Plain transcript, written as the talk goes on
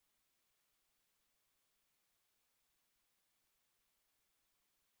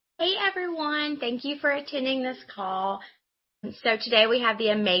Hey everyone, thank you for attending this call. So today we have the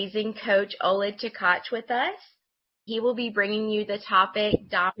amazing coach Oleg Tkach with us. He will be bringing you the topic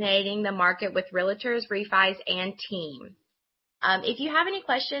dominating the market with realtors, refis, and team. If you have any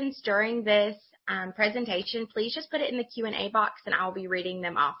questions during this presentation, please just put it in the Q&A box and I'll be reading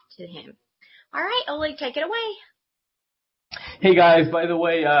them off to him. All right, Oleg, take it away. Hey guys, by the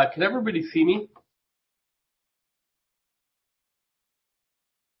way, can everybody see me?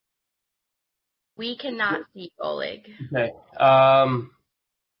 We cannot see Oleg. Okay.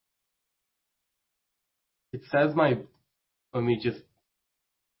 It says I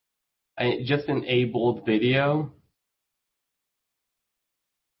just enabled video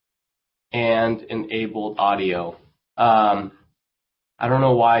and enabled audio. I don't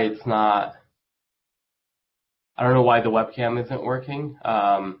know why I don't know why the webcam isn't working.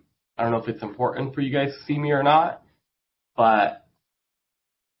 I don't know if it's important for you guys to see me or not, but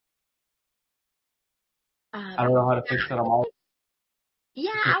I don't know how to fix it. I would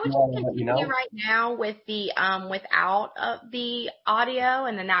just continue right now with the without the audio,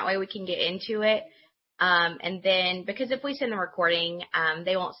 and then that way we can get into it. And then because if we send the recording,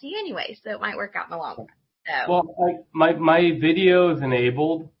 they won't see anyway, so it might work out in the long run. So. Well, my video is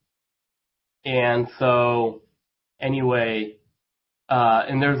enabled, and so anyway,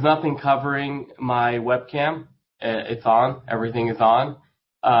 and there's nothing covering my webcam. It's on. Everything is on.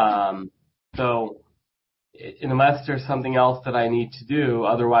 So unless there's something else that I need to do,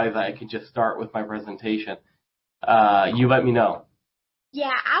 otherwise I can just start with my presentation. You let me know.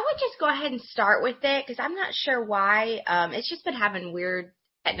 Yeah, I would just go ahead and start with it because I'm not sure why. It's just been having weird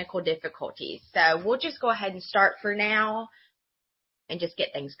technical difficulties. So we'll just go ahead and start for now and just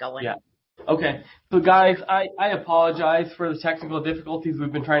get things going. Yeah. Okay. So guys, I apologize for the technical difficulties.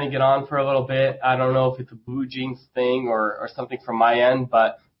 We've been trying to get on for a little bit. I don't know if it's a Blue Jeans thing or something from my end,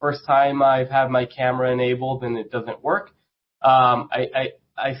 but first time I've had my camera enabled and it doesn't work. I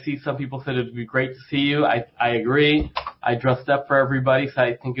see some people said it'd be great to see you. I agree. I dressed up for everybody, so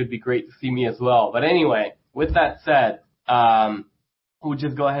I think it'd be great to see me as well. But anyway, with that said, we'll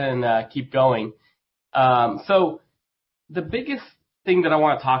just go ahead and keep going. So the biggest thing that I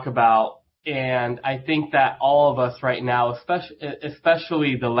want to talk about, and I think that all of us right now,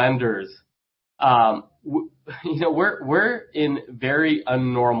 especially the lenders, we're in very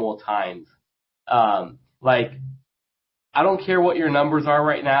unnormal times. I don't care what your numbers are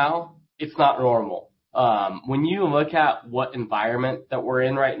right now, it's not normal. When you look at what environment that we're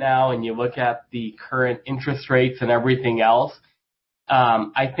in right now and you look at the current interest rates and everything else,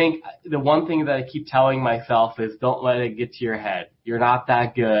 I think the one thing that I keep telling myself is don't let it get to your head. You're not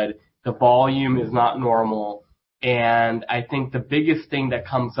that good. The volume is not normal. And I think the biggest thing that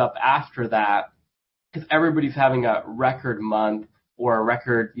comes up after that is everybody's having a record month or a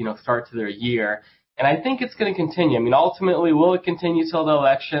record, start to their year. And I think it's going to continue. I mean, ultimately, will it continue till the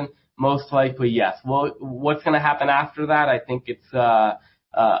election? Most likely, yes. Well, what's going to happen after that? I think it's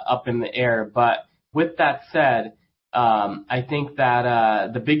up in the air. But with that said, I think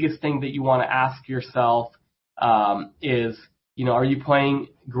that the biggest thing that you want to ask yourself is, are you playing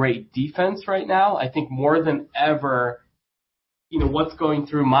great defense right now? I think more than ever, what's going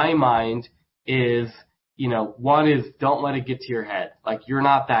through my mind is, one is don't let it get to your head. Like, you're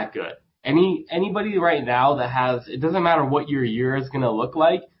not that good. Anybody right now that has, it doesn't matter what your year is going to look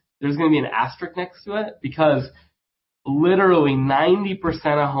like, there's going to be an asterisk next to it because literally 90%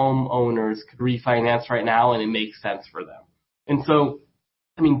 of homeowners could refinance right now and it makes sense for them. And so,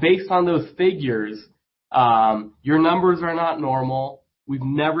 I mean, based on those figures, your numbers are not normal. We've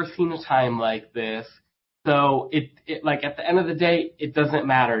never seen a time like this. So it like at the end of the day, it doesn't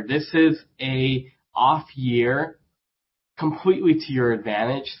matter. This is a off year completely to your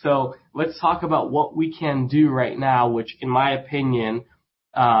advantage. So let's talk about what we can do right now, which in my opinion,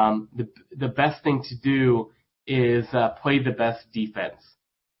 the best thing to do is play the best defense.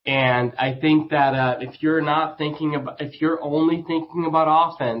 And I think that if you're only thinking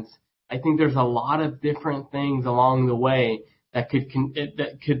about offense, I think there's a lot of different things along the way that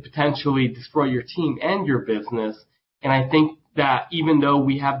could potentially destroy your team and your business. And I think that even though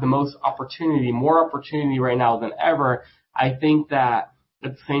we have the more opportunity right now than ever, I think that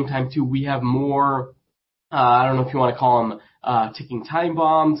at the same time too, we have more, I don't know if you want to call them ticking time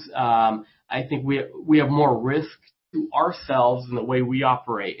bombs. I think we have more risk to ourselves in the way we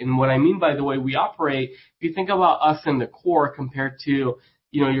operate. And what I mean by the way we operate, if you think about us in the core compared to,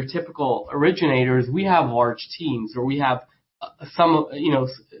 your typical originators, we have large teams or we have a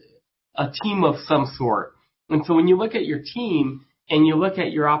team of some sort. And so when you look at your team and you look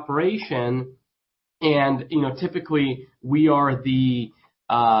at your operation and, typically we are the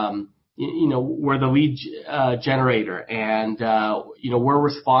we're the lead generator, and we're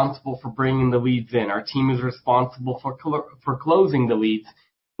responsible for bringing the leads in. Our team is responsible for closing the leads.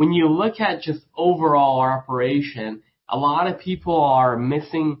 When you look at just overall operation, a lot of people are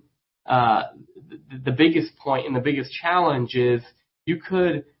missing the biggest point, and the biggest challenge is you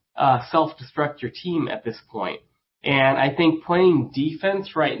could self-destruct your team at this point. And I think playing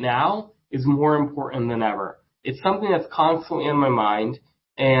defense right now is more important than ever. It's something that's constantly in my mind,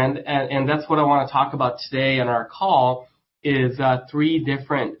 and that's what I want to talk about today on our call is 3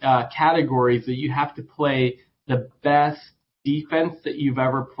 different categories that you have to play the best defense that you've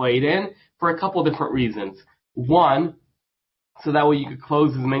ever played in for a couple different reasons. One, so that way you could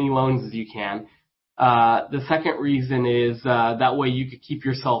close as many loans as you can. The second reason is that way you could keep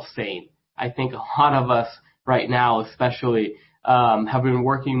yourself sane. I think a lot of us right now, especially, have been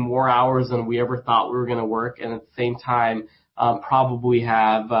working more hours than we ever thought we were going to work, and at the same time, probably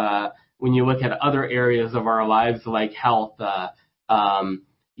have, when you look at other areas of our lives like health, and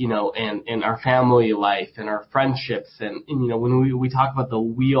our family life and our friendships, and when we talk about the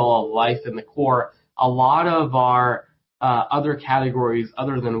wheel of life in the core, a lot of our other categories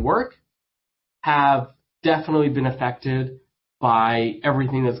other than work have definitely been affected by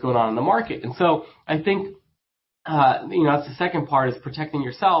everything that's going on in the market. And so I think, that's the second part is protecting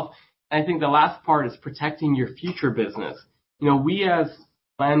yourself. And I think the last part is protecting your future business. We as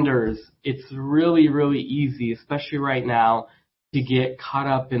lenders, it's really, really easy, especially right now, to get caught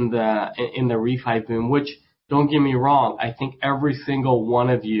up in the refi boom, which, don't get me wrong, I think every single one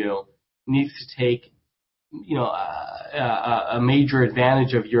of you needs to take, a major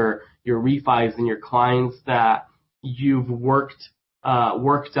advantage of your refis and your clients that you've worked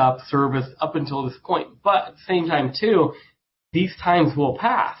up, serviced up until this point. But at the same time, too, these times will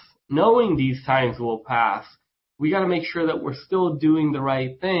pass. Knowing these times will pass, we got to make sure that we're still doing the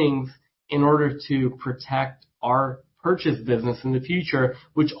right things in order to protect our purchase business in the future,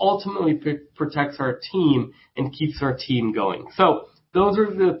 which ultimately protects our team and keeps our team going. So those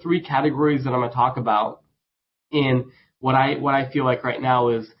are the 3 categories that I'm going to talk about in what I feel like right now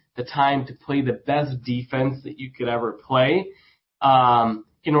is the time to play the best defense that you could ever play,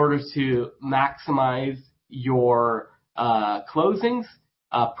 in order to maximize your closings,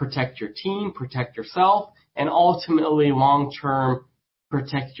 protect your team, protect yourself, and ultimately long-term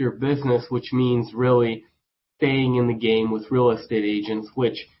protect your business, which means really staying in the game with real estate agents,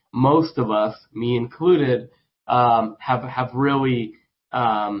 which most of us, me included, have really,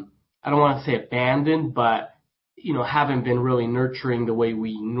 I don't want to say abandoned, but haven't been really nurturing the way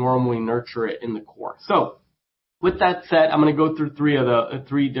we normally nurture it in the core. So with that said, I'm going to go through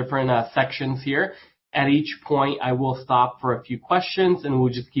 3 different sections here. At each point, I will stop for a few questions, and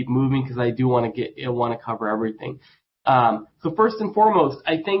we'll just keep moving because I do want to cover everything. So first and foremost,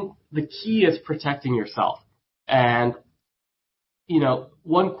 I think the key is protecting yourself. And,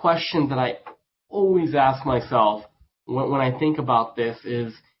 one question that I always ask myself when I think about this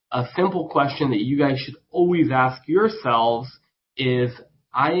is a simple question that you guys should always ask yourselves is,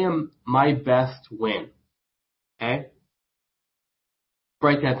 I am my best when. Okay?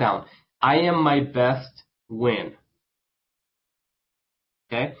 Write that down. I am my best when.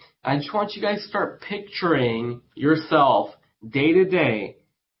 Okay? I just want you guys to start picturing yourself day to day.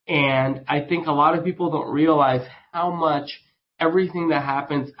 And I think a lot of people don't realize how much everything that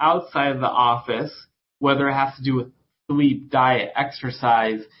happens outside of the office, whether it has to do with sleep, diet,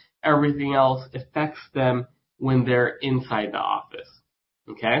 exercise, everything else, affects them when they're inside the office.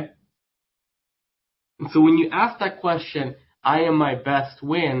 Okay? And so when you ask that question, I am my best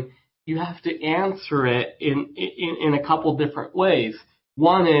when, you have to answer it in a couple different ways.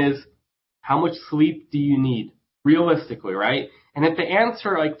 One is, how much sleep do you need? Realistically, right? And if the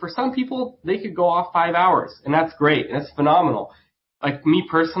answer, like for some people, they could go off 5 hours, and that's great, and that's phenomenal. Like me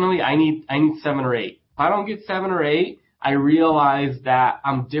personally, I need 7 or 8. If I don't get 7 or 8, I realize that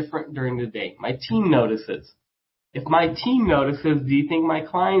I'm different during the day. My team notices. If my team notices, do you think my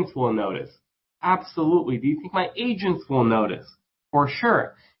clients will notice? Absolutely. Do you think my agents will notice? For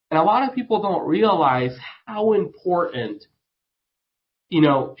sure. And a lot of people don't realize how important,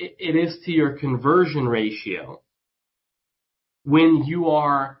 it is to your conversion ratio when you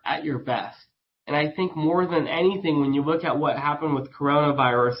are at your best. And I think more than anything, when you look at what happened with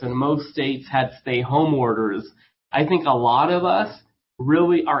coronavirus and most states had stay-home orders, I think a lot of us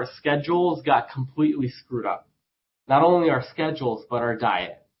really, our schedules got completely screwed up. Not only our schedules, but our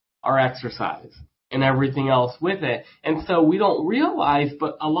diet, our exercise, and everything else with it. And so we don't realize,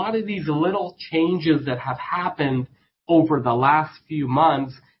 but a lot of these little changes that have happened over the last few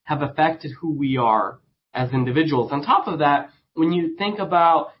months have affected who we are as individuals. On top of that, when you think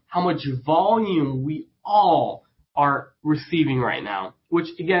about how much volume we all are receiving right now, which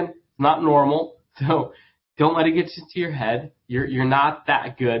again, is not normal. So don't let it get into your head. You're not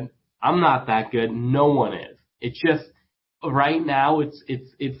that good. I'm not that good. No one is. It's just right now it's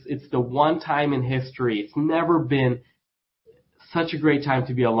the one time in history. It's never been such a great time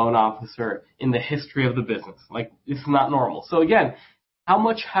to be a loan officer in the history of the business. Like, this is not normal. So again, how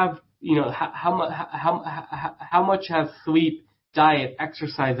much have how much has sleep, diet,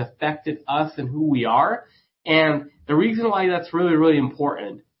 exercise affected us and who we are? And the reason why that's really, really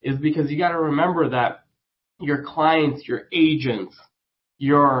important is because you got to remember that your clients, your agents,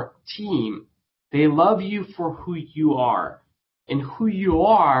 your team, they love you for who you are. And who you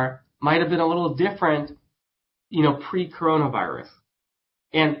are might have been a little different, pre-coronavirus.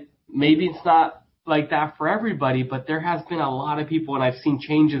 And maybe it's not like that for everybody, but there has been a lot of people, and I've seen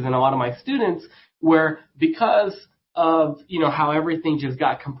changes in a lot of my students where because of, how everything just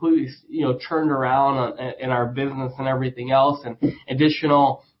got completely, turned around in our business and everything else, and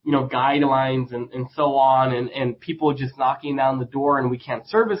additional, guidelines and so on, and people just knocking down the door and we can't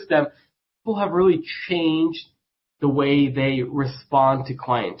service them, people have really changed the way they respond to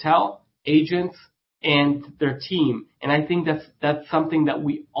clientele, agents, and their team. And I think that's something that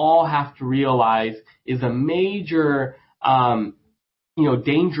we all have to realize is a major,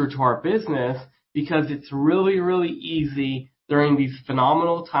 danger to our business, because it's really, really easy during these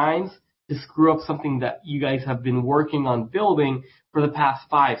phenomenal times to screw up something that you guys have been working on building for the past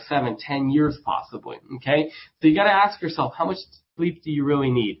 5, 7, 10 years possibly. Okay? So you got to ask yourself, how much sleep do you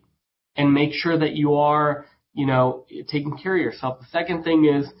really need? And make sure that you are, taking care of yourself. The second thing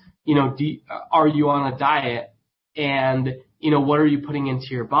is, are you on a diet? And, what are you putting into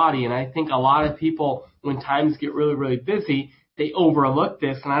your body? And I think a lot of people, when times get really, really busy, they overlook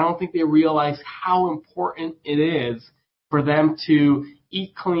this. And I don't think they realize how important it is for them to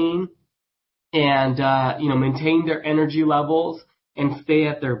eat clean and, maintain their energy levels and stay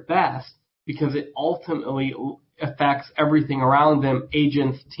at their best, because it ultimately affects everything around them: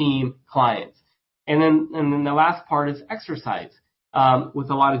 agents, team, clients. And then the last part is exercise. With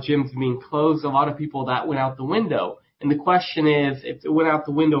a lot of gyms being closed, a lot of people, that went out the window. And the question is, if it went out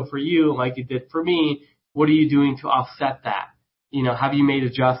the window for you, like it did for me, what are you doing to offset that? Have you made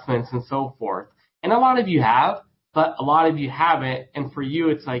adjustments and so forth? And a lot of you have, but a lot of you haven't. And for you,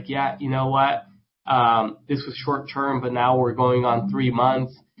 it's like, yeah, you know what? This was short term, but now we're going on 3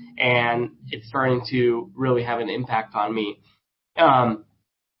 months and it's starting to really have an impact on me.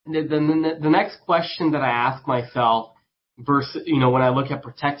 The next question that I ask myself versus, when I look at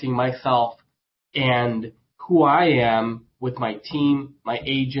protecting myself and who I am with my team, my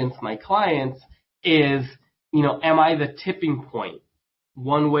agents, my clients, is, am I the tipping point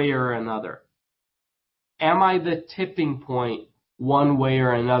one way or another? Am I the tipping point one way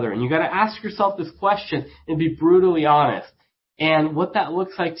or another? And you got to ask yourself this question and be brutally honest. And what that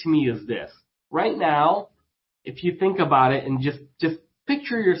looks like to me is this. Right now, if you think about it and just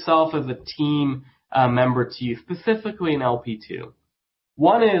picture yourself as a team member to you, specifically an LP2.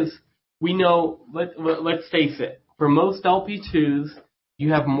 One is, we know, let's face it, for most LP2s,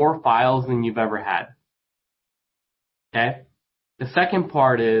 you have more files than you've ever had. Okay? The second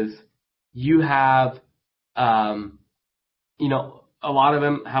part is, you have, a lot of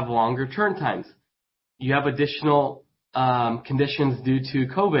them have longer turn times. You have additional conditions due to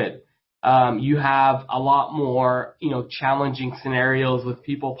COVID. You have a lot more, challenging scenarios with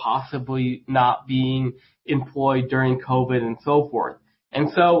people possibly not being employed during COVID and so forth.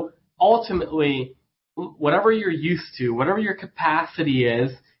 And so ultimately, whatever you're used to, whatever your capacity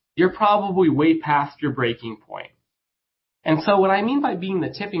is, you're probably way past your breaking point. And so what I mean by being the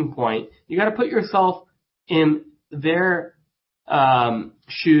tipping point, you got to put yourself in their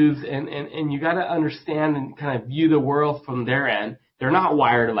shoes, and you got to understand and kind of view the world from their end. They're not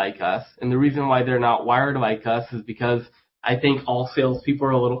wired like us, and the reason why they're not wired like us is because I think all salespeople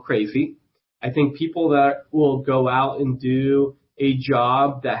are a little crazy. I think people that will go out and do a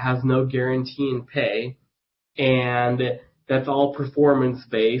job that has no guarantee in pay, and that's all performance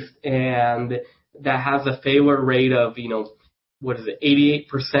based, and that has a failure rate of,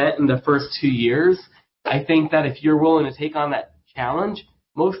 88% in the first 2 years. I think that if you're willing to take on that challenge,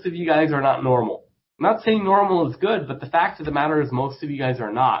 most of you guys are not normal. I'm not saying normal is good, but the fact of the matter is most of you guys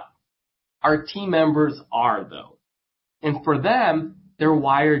are not. Our team members are, though. And for them, they're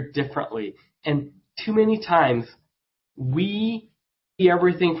wired differently. And too many times, we see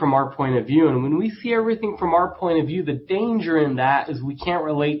everything from our point of view. And when we see everything from our point of view, the danger in that is we can't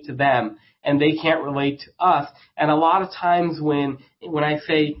relate to them and they can't relate to us. And a lot of times when I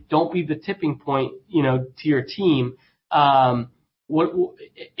say don't be the tipping point, to your team, What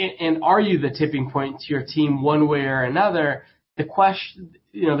and are you the tipping point to your team one way or another? The question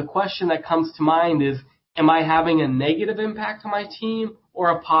that comes to mind is, am I having a negative impact on my team or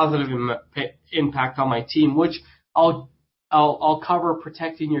a positive impact on my team? Which I'll cover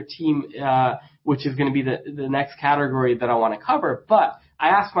protecting your team, which is going to be the next category that I want to cover. But I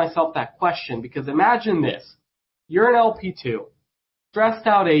asked myself that question because imagine this. You're an LP2, stressed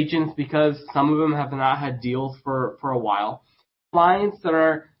out agents because some of them have not had deals for a while. Clients that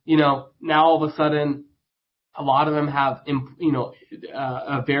are, now all of a sudden, a lot of them have,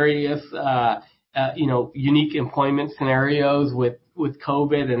 various, unique employment scenarios with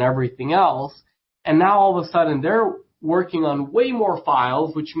COVID and everything else. And now all of a sudden they're working on way more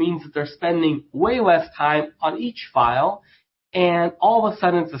files, which means that they're spending way less time on each file. And all of a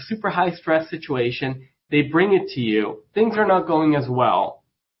sudden it's a super high stress situation. They bring it to you. Things are not going as well.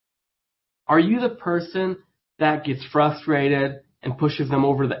 Are you the person that gets frustrated and pushes them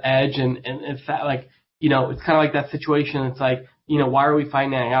over the edge? And it's that like, it's kind of like that situation. It's like, why are we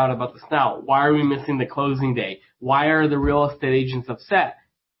finding out about this now? Why are we missing the closing day? Why are the real estate agents upset?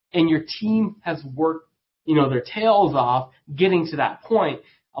 And your team has worked, their tails off getting to that point.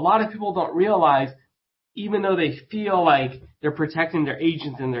 A lot of people don't realize, even though they feel like they're protecting their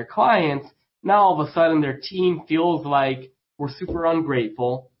agents and their clients, now all of a sudden their team feels like we're super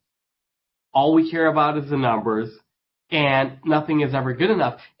ungrateful. All we care about is the numbers, and nothing is ever good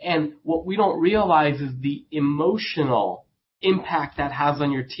enough. And what we don't realize is the emotional impact that has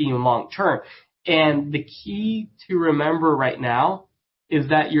on your team long term. And the key to remember right now is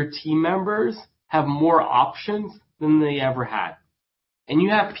that your team members have more options than they ever had. And you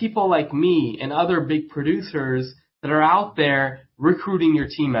have people like me and other big producers that are out there recruiting your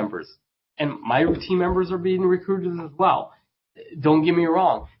team members. And my team members are being recruited as well. Don't get me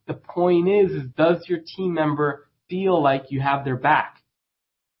wrong. The point is does your team member feel like you have their back?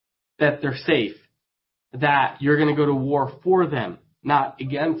 That they're safe? That you're going to go to war for them, not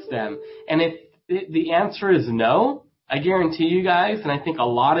against them? And if the answer is no, I guarantee you guys, and I think a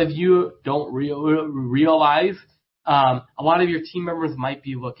lot of you don't realize, a lot of your team members might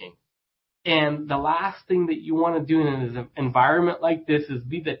be looking. And the last thing that you want to do in an environment like this is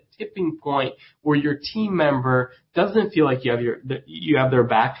be the tipping point where your team member doesn't feel like you have their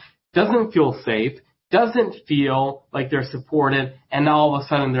back, doesn't feel safe, doesn't feel like they're supported, and now all of a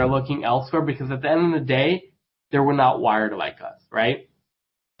sudden they're looking elsewhere, because at the end of the day, they were not wired like us, right?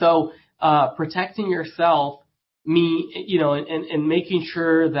 So protecting yourself, and making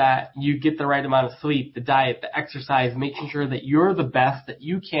sure that you get the right amount of sleep, the diet, the exercise, making sure that you're the best that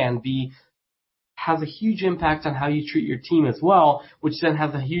you can be, has a huge impact on how you treat your team as well, which then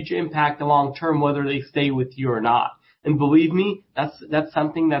has a huge impact long term whether they stay with you or not. And believe me, that's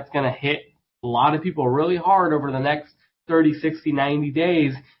something that's going to hit a lot of people really hard over the next 30, 60, 90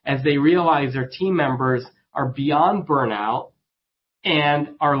 days as they realize their team members are beyond burnout and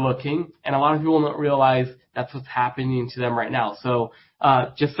are looking. And a lot of people don't realize that's what's happening to them right now. So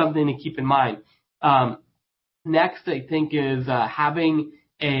just something to keep in mind. Next, I think, is having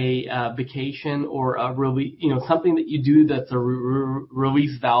a vacation or a release, something that you do that's a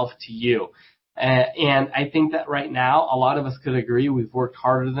release valve to you. And I think that right now, a lot of us could agree we've worked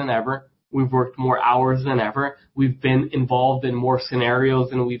harder than ever. We've worked more hours than ever. We've been involved in more scenarios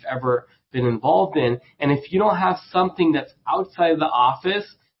than we've ever been involved in. And if you don't have something that's outside of the office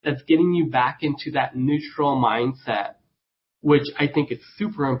that's getting you back into that neutral mindset, which I think is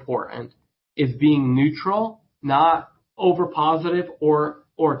super important, is being neutral, not over positive or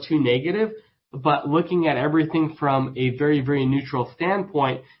too negative, but looking at everything from a very, very neutral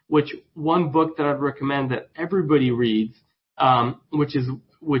standpoint, which one book that I'd recommend that everybody reads, which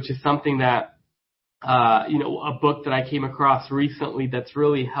is something that, a book that I came across recently that's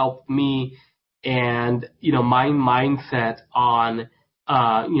really helped me and, my mindset on,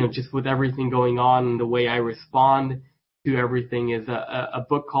 just with everything going on and the way I respond to everything is a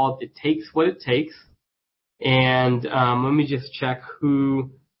book called It Takes What It Takes. And let me just check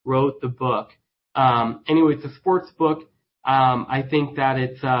who wrote the book. Anyway, it's a sports book. I think that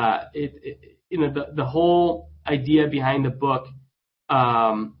it's the whole idea behind the book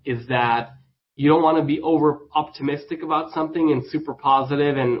is that you don't want to be over optimistic about something and super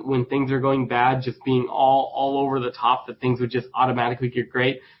positive, and when things are going bad, just being all over the top that things would just automatically get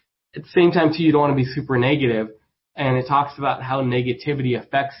great. At the same time, too, you don't want to be super negative. And it talks about how negativity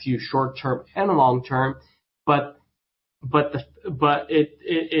affects you short term and long term. But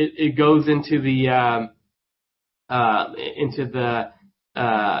it goes into the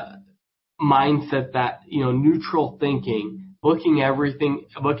mindset that, neutral thinking, looking at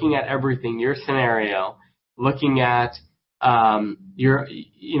everything, your scenario, looking at your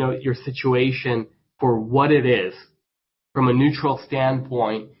situation for what it is from a neutral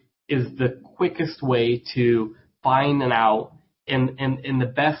standpoint is the quickest way to find an out and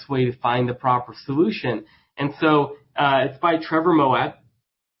the best way to find the proper solution. And so it's by Trevor Moawad,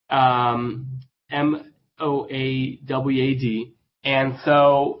 Moawad. And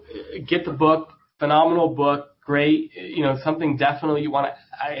so get the book, phenomenal book, great, something definitely you want to,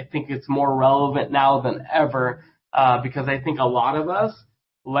 I think it's more relevant now than ever, because I think a lot of us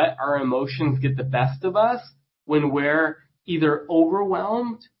let our emotions get the best of us when we're either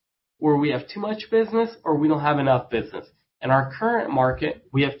overwhelmed, or we have too much business, or we don't have enough business. In our current market,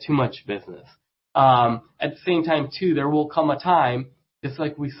 we have too much business. At the same time, too, there will come a time, just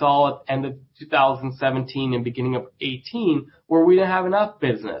like we saw at the end of 2017 and beginning of 18, where we didn't have enough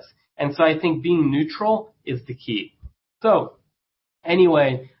business. And so I think being neutral is the key. So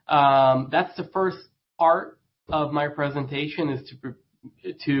anyway, that's the first part of my presentation, is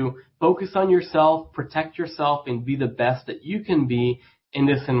to focus on yourself, protect yourself, and be the best that you can be in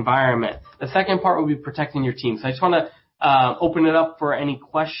this environment. The second part will be protecting your team. So I just want to open it up for any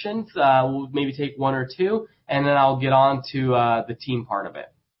questions. We'll maybe take one or two, and then I'll get on to the team part of it.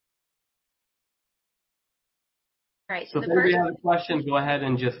 All right. So if anybody has a question, go ahead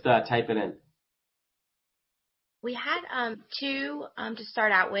and just type it in. We had two to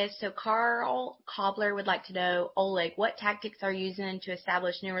start out with. So Carl Cobbler would like to know, Oleg, what tactics are you using to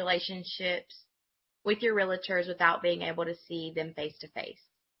establish new relationships with your realtors without being able to see them face to face?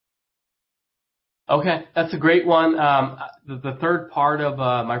 Okay, that's a great one. The third part of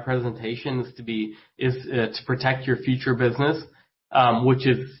my presentation is to protect your future business, which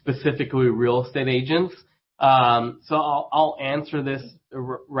is specifically real estate agents. So I'll answer this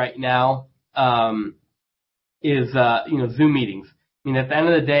right now. Zoom meetings. I mean, at the end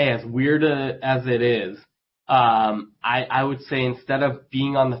of the day, as weird as it is, I would say instead of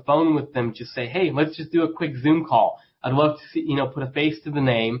being on the phone with them, just say, hey, let's just do a quick Zoom call. I'd love to see, put a face to the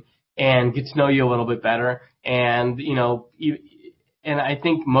name and get to know you a little bit better. And, and I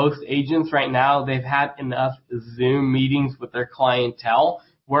think most agents right now, they've had enough Zoom meetings with their clientele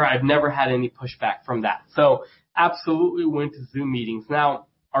where I've never had any pushback from that. So absolutely went to Zoom meetings. Now,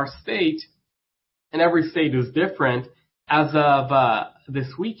 our state, and every state is different, as of this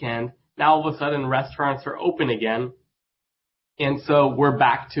weekend, now all of a sudden restaurants are open again. And so we're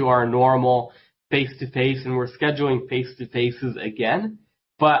back to our normal face-to-face, and we're scheduling face-to-faces again.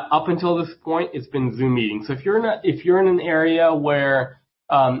 But up until this point, it's been Zoom meetings. So if you're in an area where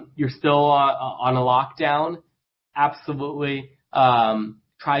you're still on a lockdown, absolutely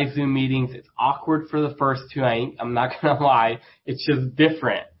try Zoom meetings. It's awkward for the first two. I'm not gonna lie. It's just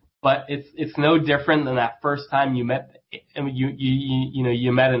different. But it's no different than that first time you met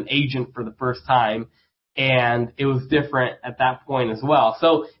you met an agent for the first time, and it was different at that point as well.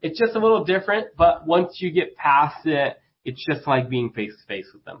 So it's just a little different, but once you get past it, it's just like being face to face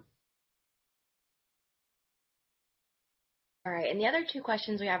with them. All right, and the other two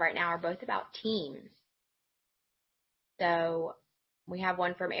questions we have right now are both about teams. So we have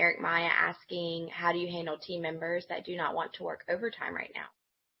one from Eric Maya asking, how do you handle team members that do not want to work overtime right now?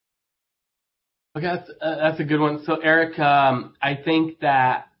 Okay, that's a good one. So Eric, I think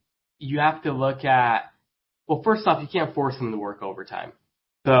that you have to look at, well, first off, you can't force them to work overtime.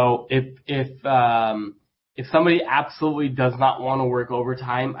 So if somebody absolutely does not want to work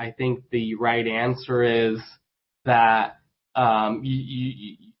overtime, I think the right answer is that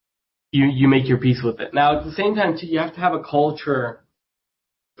you make your peace with it. Now, at the same time, too, you have to have a culture,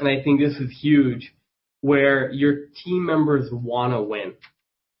 and I think this is huge, where your team members want to win.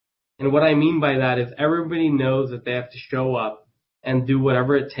 And what I mean by that is everybody knows that they have to show up and do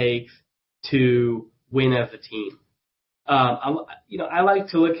whatever it takes to win as a team. I like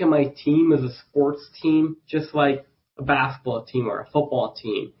to look at my team as a sports team, just like a basketball team or a football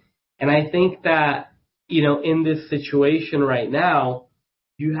team. And I think that, in this situation right now,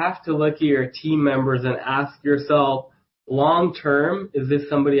 you have to look at your team members and ask yourself, long term, is this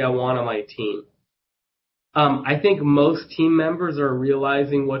somebody I want on my team? I think most team members are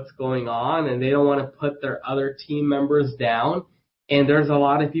realizing what's going on, and they don't want to put their other team members down. And there's a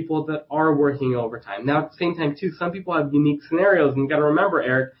lot of people that are working overtime. Now, at the same time, too, some people have unique scenarios. And you got to remember,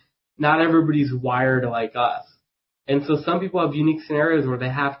 Eric, not everybody's wired like us. And so some people have unique scenarios where they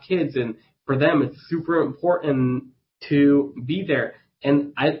have kids, and for them, it's super important to be there.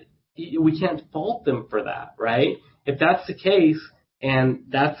 And we can't fault them for that, right? If that's the case, and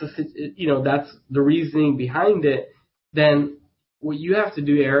that's the reasoning behind it, then what you have to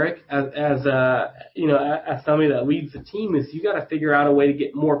do, Eric, as somebody that leads the team, is you got to figure out a way to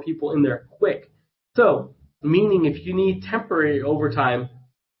get more people in there quick. So Meaning if you need temporary overtime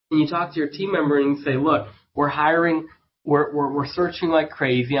and you talk to your team member and you say, look, we're hiring, we're searching like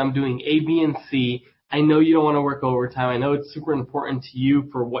crazy. I'm doing A, B, and C. I know you don't want to work overtime. I know it's super important to you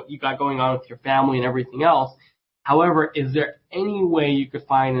for what you got going on with your family and everything else. However, is there any way you could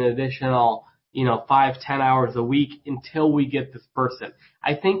find an additional, 5-10 hours a week until we get this person?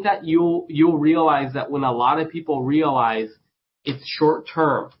 I think that you'll realize that when a lot of people realize it's short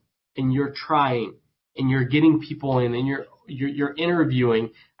term and you're trying and you're getting people in and you're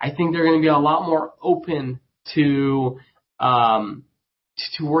interviewing, I think they're going to be a lot more open to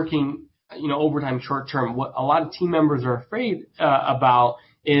working, overtime short term. What a lot of team members are afraid about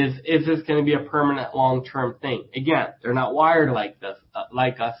is this going to be a permanent long term thing? Again, they're not wired like this,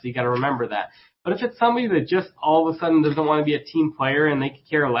 like us. So you got to remember that. But if it's somebody that just all of a sudden doesn't want to be a team player and they could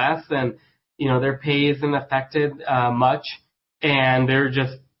care less, and their pay isn't affected much, and they're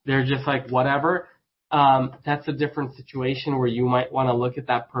just like whatever, that's a different situation where you might want to look at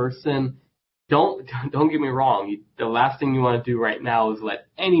that person. Don't get me wrong. The last thing you want to do right now is let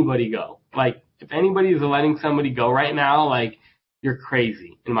anybody go. Like, if anybody is letting somebody go right now, like, you're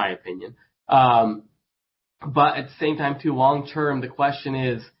crazy, in my opinion. But at the same time, too, long term, the question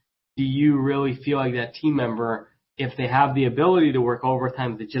is, do you really feel like that team member, if they have the ability to work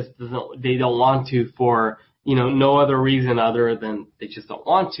overtime, they don't want to for, no other reason other than they just don't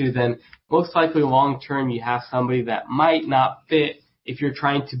want to, then most likely long term you have somebody that might not fit if you're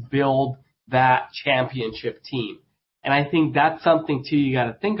trying to build that championship team. And I think that's something too you got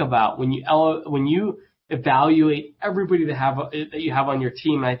to think about when you evaluate everybody that you have on your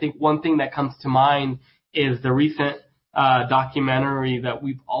team. And I think one thing that comes to mind is the recent documentary that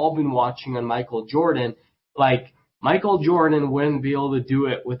we've all been watching on Michael Jordan. Like, Michael Jordan wouldn't be able to do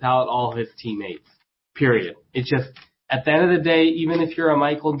it without all his teammates. Period. It's just, at the end of the day, even if you're a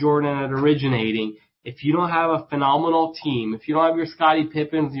Michael Jordan at originating, if you don't have a phenomenal team, if you don't have your Scottie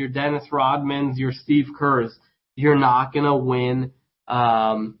Pippens, your Dennis Rodmans, your Steve Kerrs, you're not going to win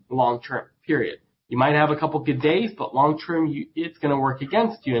long term. Period. You might have a couple good days, but long term, it's going to work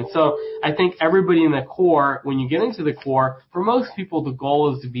against you. And so I think everybody in the core, when you get into the core, for most people, the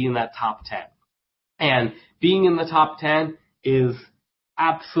goal is to be in that top 10. And being in the top 10 is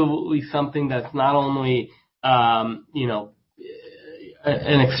absolutely something that's not only, an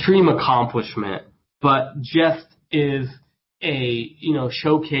extreme accomplishment, but just is a,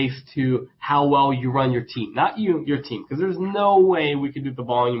 showcase to how well you run your team. Not you, your team, because there's no way we could do the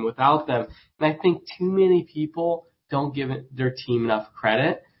volume without them. And I think too many people don't give their team enough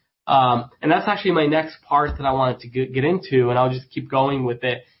credit. And that's actually my next part that I wanted to get into, and I'll just keep going with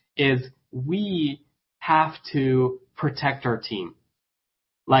it, is we have to protect our team.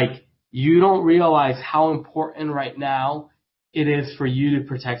 Like, you don't realize how important right now it is for you to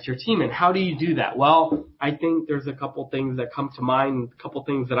protect your team. And how do you do that? Well, I think there's a couple things that come to mind, a couple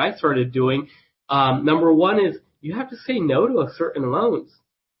things that I started doing. Number one is you have to say no to a certain loans.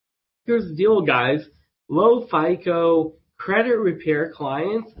 Here's the deal, guys. Low FICO, credit repair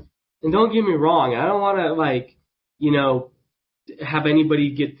clients, and don't get me wrong, I don't want to, have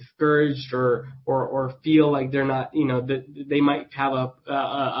anybody get discouraged or feel like they're not, that they might have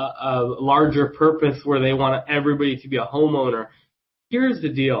a larger purpose where they want everybody to be a homeowner. Here's the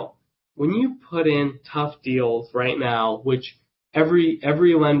deal. When you put in tough deals right now, which every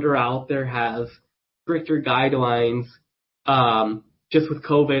lender out there has stricter guidelines, just with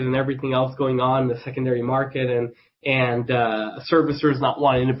COVID and everything else going on in the secondary market and servicers not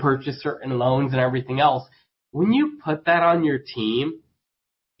wanting to purchase certain loans and everything else. When you put that on your team,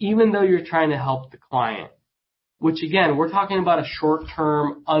 even though you're trying to help the client, which again, we're talking about a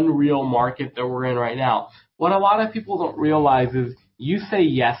short-term, unreal market that we're in right now. What a lot of people don't realize is you say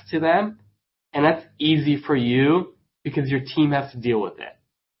yes to them, and that's easy for you because your team has to deal with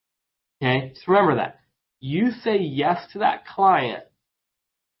it. Okay? Just remember that. You say yes to that client,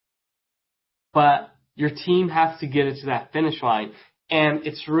 but your team has to get it to that finish line. And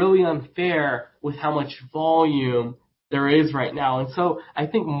it's really unfair with how much volume there is right now. And so I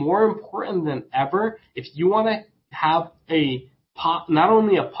think more important than ever, if you want to have not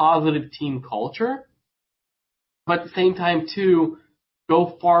only a positive team culture, but at the same time too,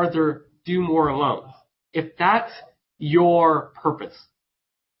 go farther, do more loans. If that's your purpose,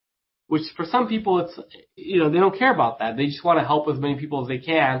 which for some people it's, they don't care about that. They just want to help as many people as they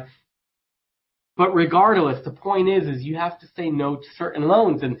can. But regardless, the point is you have to say no to certain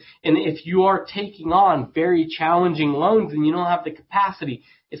loans. And if you are taking on very challenging loans and you don't have the capacity,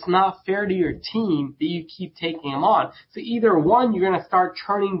 it's not fair to your team that you keep taking them on. So either one, you're going to start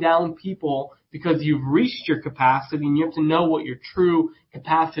turning down people because you've reached your capacity and you have to know what your true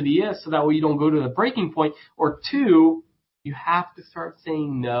capacity is so that way you don't go to the breaking point. Or two, you have to start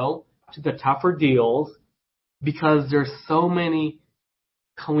saying no to the tougher deals because there's so many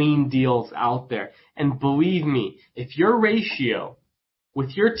clean deals out there. And believe me, if your ratio with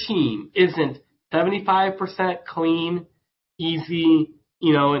your team isn't 75% clean, easy,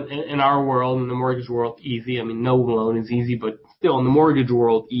 in our world, in the mortgage world, easy. I mean, no loan is easy, but still in the mortgage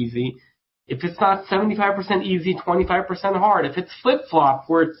world, easy. If it's not 75% easy, 25% hard. If it's flip-flop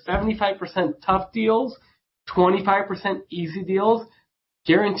where it's 75% tough deals, 25% easy deals,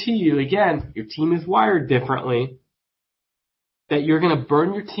 guarantee you, again, your team is wired differently, that you're going to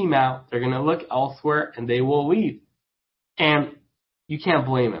burn your team out, they're going to look elsewhere, and they will leave. And you can't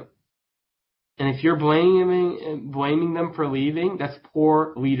blame them. And if you're blaming them for leaving, that's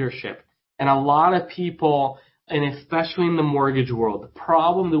poor leadership. And a lot of people, and especially in the mortgage world, the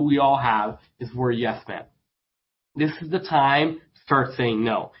problem that we all have is we're yes men. This is the time to start saying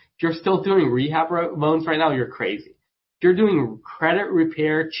no. If you're still doing rehab loans right now, you're crazy. If you're doing credit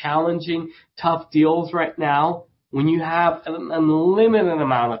repair, challenging, tough deals right now, when you have an unlimited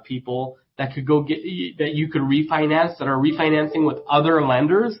amount of people that could go get that you could refinance, that are refinancing with other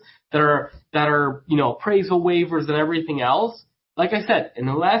lenders, that are appraisal waivers and everything else. Like I said,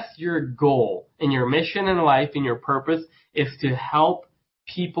 unless your goal and your mission in life and your purpose is to help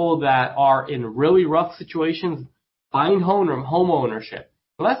people that are in really rough situations find home ownership,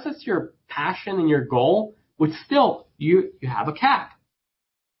 unless that's your passion and your goal, which still you have a cap.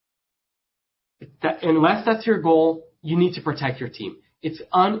 Unless that's your goal, you need to protect your team. It's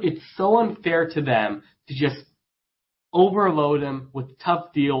so unfair to them to just overload them with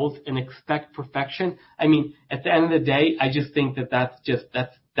tough deals and expect perfection. I mean, at the end of the day, I just think that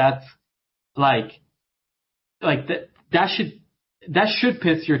should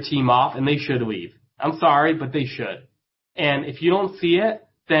piss your team off and they should leave. I'm sorry, but they should. And if you don't see it,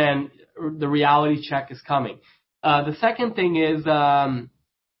 then the reality check is coming. The second thing is,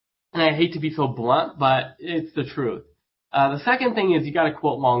 and I hate to be so blunt, but it's the truth. The second thing is you got to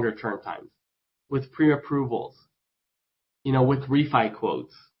quote longer turn times with pre-approvals, with refi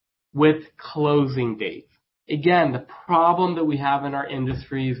quotes, with closing dates. Again, the problem that we have in our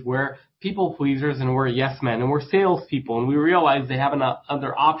industry is we're people pleasers and we're yes men and we're salespeople and we realize they have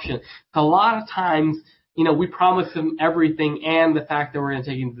another option. So a lot of times, we promise them everything and the fact that we're going to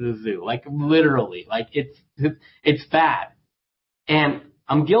take them to the zoo, like literally, like it's bad. And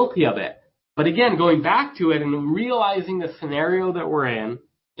I'm guilty of it. But again, going back to it and realizing the scenario that we're in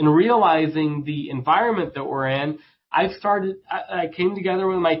and realizing the environment that we're in, I came together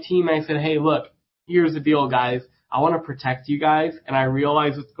with my team and I said, hey, look, here's the deal, guys. I want to protect you guys, and I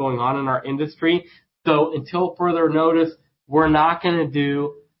realize what's going on in our industry. So until further notice, we're not going to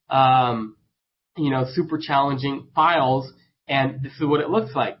do, super challenging files, and this is what it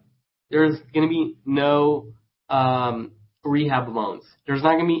looks like. There's going to be no rehab loans. There's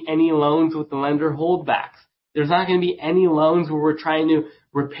not going to be any loans with the lender holdbacks. There's not going to be any loans where we're trying to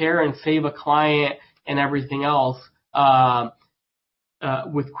repair and save a client and everything else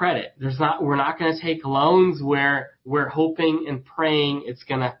with credit. We're not going to take loans where we're hoping and praying it's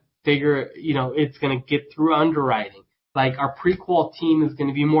going to it's going to get through underwriting. Like our pre-qual team is going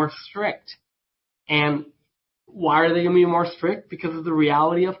to be more strict. And why are they going to be more strict? Because of the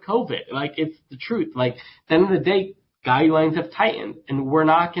reality of COVID. Like, it's the truth. Like, at the end of the day, guidelines have tightened, and we're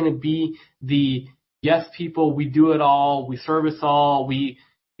not going to be the yes people, we do it all, we service all,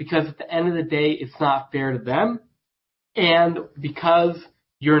 because at the end of the day, it's not fair to them. And because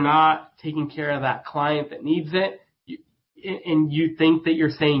you're not taking care of that client that needs it, and you think that you're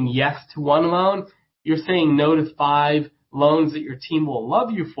saying yes to one loan, you're saying no to 5 loans that your team will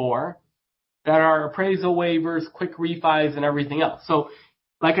love you for, that are appraisal waivers, quick refis, and everything else. So,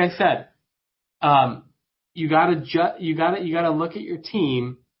 like I said, you gotta look at your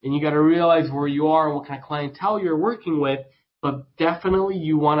team, and you gotta realize where you are and what kind of clientele you're working with. But definitely,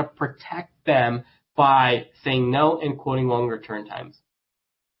 you want to protect them by saying no and quoting longer turn times.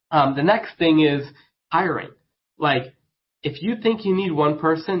 The next thing is hiring. Like, if you think you need one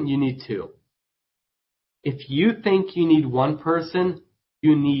person, you need 2. If you think you need one person,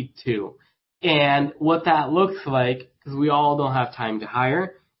 you need 2. And what that looks like, because we all don't have time to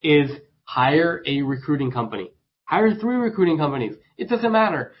hire, is hire a recruiting company. Hire 3 recruiting companies. It doesn't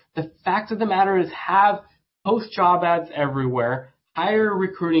matter. The fact of the matter is post job ads everywhere. hire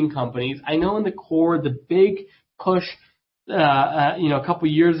recruiting companies. I know in the core, the big push, a couple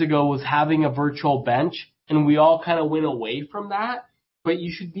of years ago was having a virtual bench, and we all kind of went away from that. But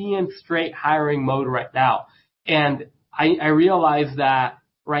you should be in straight hiring mode right now. And I realize that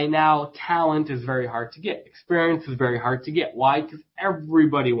right now, talent is very hard to get. Experience is very hard to get. Why? Because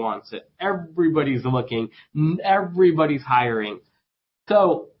everybody wants it. Everybody's looking. Everybody's hiring.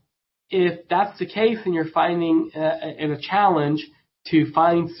 So if that's the case and you're finding it a challenge to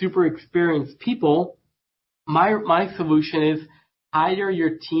find super experienced people, my solution is hire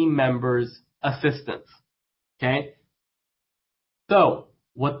your team members' assistants. Okay? So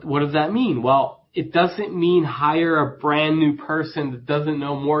what does that mean? Well, it doesn't mean hire a brand new person that doesn't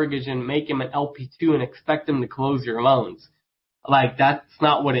know mortgage and make him an LP2 and expect him to close your loans. Like, that's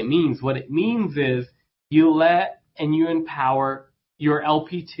not what it means. What it means is you let and you empower your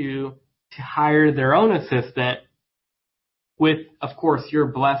LP2 to hire their own assistant with, of course, your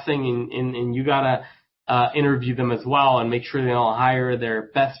blessing, and you gotta interview them as well and make sure they don't hire their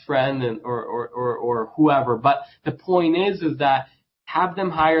best friend or whoever. But the point is that have them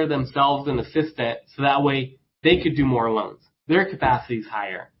hire themselves an assistant so that way they could do more loans. Their capacity is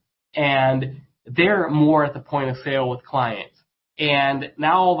higher. And they're more at the point of sale with clients. And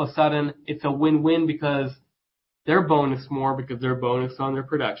now all of a sudden it's a win-win because they're bonus more because they're bonus on their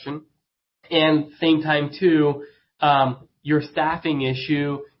production. And same time too, your staffing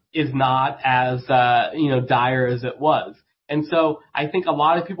issue is not as, dire as it was. And so I think a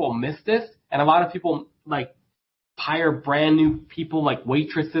lot of people miss this, and a lot of people hire brand new people like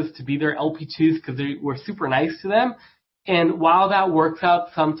waitresses to be their LP2s because we're super nice to them. And while that works out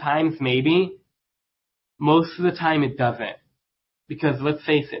sometimes, maybe, most of the time it doesn't. Because let's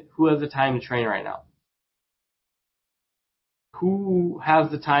face it, who has the time to train right now? Who has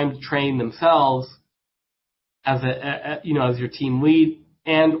the time to train themselves as as your team lead,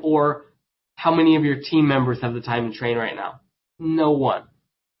 and or how many of your team members have the time to train right now? No one.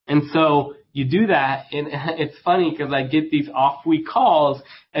 And so you do that, and it's funny because I get these off-week calls,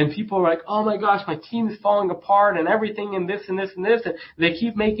 and people are like, oh my gosh, my team is falling apart and everything and this and this and this, and they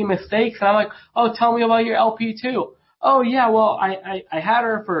keep making mistakes. And I'm like, oh, tell me about your LP2. Oh yeah, well, I had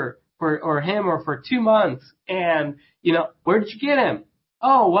her for him for 2 months, and where did you get him?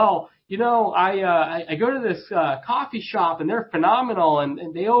 Oh well, I go to this coffee shop and they're phenomenal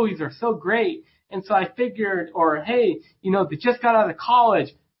and they always are so great, and so I figured, or hey, they just got out of college.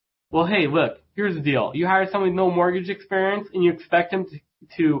 Well, hey, look, here's the deal. You hire someone with no mortgage experience and you expect them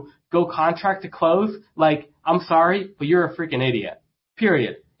to go contract to close? Like, I'm sorry, but you're a freaking idiot.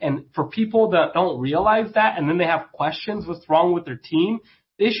 Period. And for people that don't realize that and then they have questions what's wrong with their team,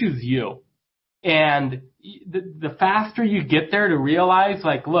 the issue's you. And the faster you get there to realize,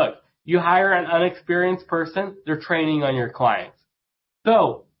 look, you hire an unexperienced person, they're training on your clients.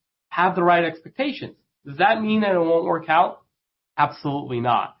 So, have the right expectations. Does that mean that it won't work out? Absolutely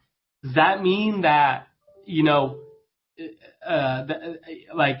not. Does that mean that,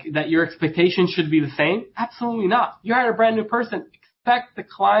 that your expectations should be the same? Absolutely not. You hire a brand new person, expect the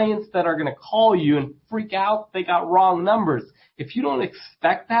clients that are going to call you and freak out they got wrong numbers. If you don't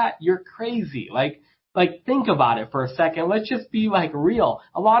expect that, you're crazy. Think about it for a second. Let's just be real.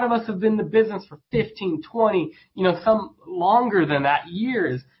 A lot of us have been in the business for 15, 20, some longer than that,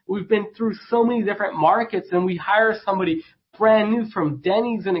 years. We've been through so many different markets, and we hire somebody brand new from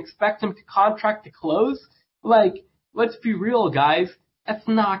Denny's and expect them to contract to close? Let's be real, guys. That's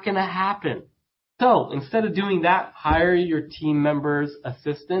not going to happen. So instead of doing that, hire your team members'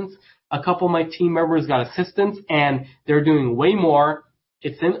 assistants. A couple of my team members got assistants, and they're doing way more.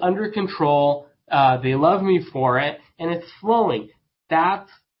 It's under control. They love me for it, and it's flowing. That's,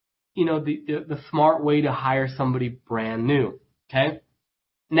 the smart way to hire somebody brand new. Okay?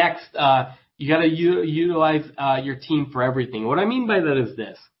 Next, you got to utilize your team for everything. What I mean by that is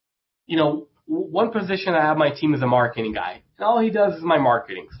this. One position I have my team is a marketing guy, and all he does is my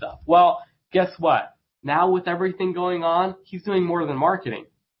marketing stuff. Well, guess what? Now with everything going on, he's doing more than marketing.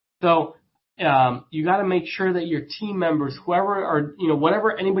 So you got to make sure that your team members, whoever or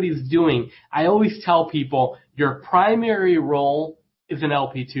whatever anybody's doing, I always tell people your primary role is an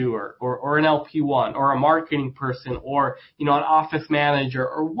LP2 or an LP1 or a marketing person or an office manager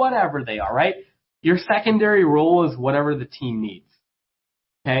or whatever they are, right? Your secondary role is whatever the team needs.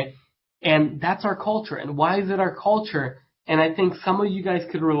 Okay? And that's our culture. And why is it our culture? And I think some of you guys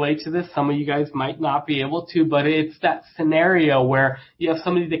could relate to this. Some of you guys might not be able to, but it's that scenario where you have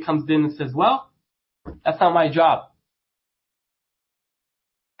somebody that comes in and says, well, that's not my job.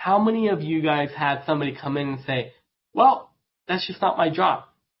 How many of you guys had somebody come in and say, well, that's just not my job?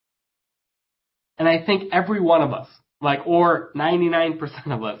 And I think every one of us, or 99%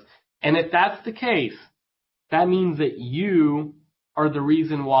 of us. And if that's the case, that means that you are the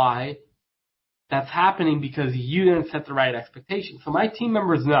reason why that's happening, because you didn't set the right expectations. So my team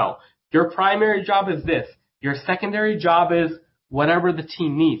members know your primary job is this. Your secondary job is whatever the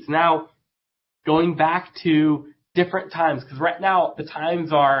team needs. Now, going back to different times, because right now the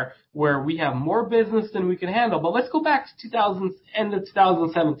times are where we have more business than we can handle. But let's go back to end of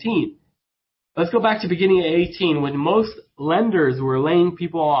 2017. Let's go back to beginning of 18, when most lenders were laying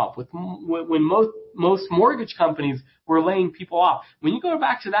people off, when most mortgage companies were laying people off. When you go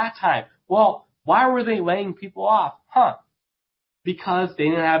back to that time, well, why were they laying people off? Because they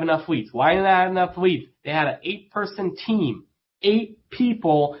didn't have enough leads. Why didn't they have enough leads? They had an 8-person team, 8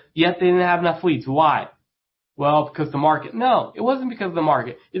 people, yet they didn't have enough leads. Why? Well, because the market. No, it wasn't because of the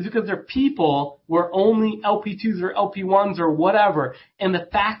market. It's because their people were only LP2s or LP1s or whatever. And the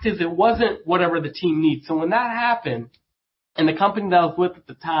fact is, it wasn't whatever the team needs. So when that happened, and the company that I was with at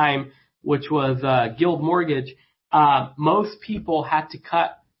the time, which was Guild Mortgage, most people had to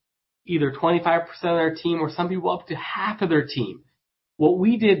cut either 25% of their team, or some people up to half of their team. What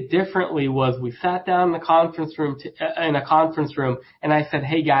we did differently was we sat down in a conference room, and I said,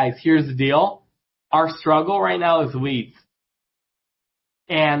 hey guys, here's the deal. Our struggle right now is leads.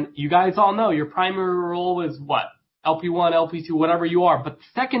 And you guys all know your primary role is what? LP1, LP2, whatever you are. But the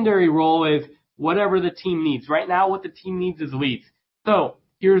secondary role is whatever the team needs. Right now, what the team needs is leads. So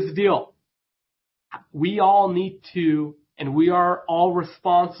here's the deal. We all need to, and we are all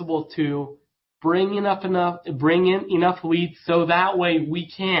responsible to bring in enough leads so that way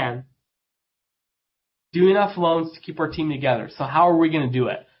we can do enough loans to keep our team together. So how are we going to do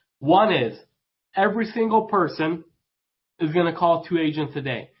it? One is, every single person is going to call 2 agents a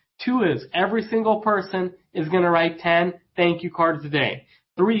day. 2 is, every single person is going to write 10 thank you cards a day.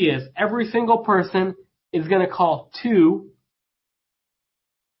 3 is, every single person is going to call 2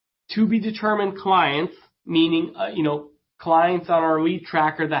 to be determined clients, meaning, clients on our lead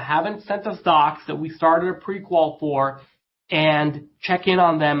tracker that haven't sent us docs that we started a pre-qual for, and check in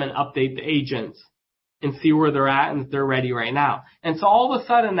on them and update the agents and see where they're at and if they're ready right now. And so all of a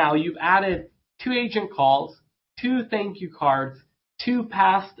sudden now you've added 2 agent calls, 2 thank you cards, 2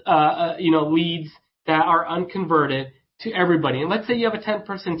 past, leads that are unconverted to everybody. And let's say you have a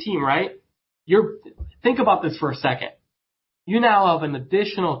 10-person team, right? Think about this for a second. You now have an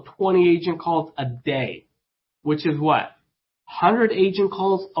additional 20 agent calls a day, which is what? 100 agent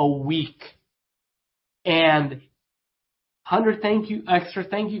calls a week, and 100 extra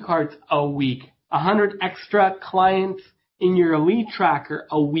thank you cards a week, 100 extra clients in your lead tracker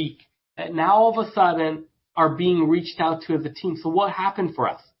a week that now all of a sudden are being reached out to as a team. So what happened for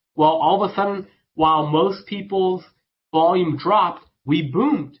us? Well, all of a sudden, while most people's volume dropped, we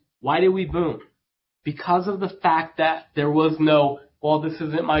boomed. Why did we boom? Because of the fact that there was no, well, this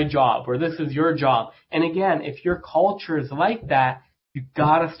isn't my job, or this is your job. And again, if your culture is like that, you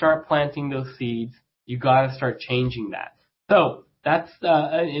gotta start planting those seeds. You gotta start changing that. So that's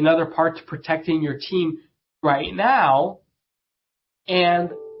another part to protecting your team right now,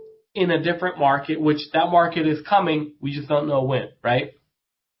 and in a different market, which that market is coming. We just don't know when, right?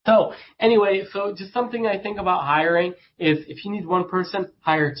 So anyway, just something I think about hiring is, if you need 1 person,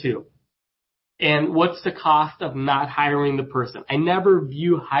 hire 2. And what's the cost of not hiring the person? I never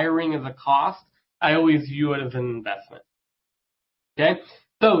view hiring as a cost. I always view it as an investment. Okay?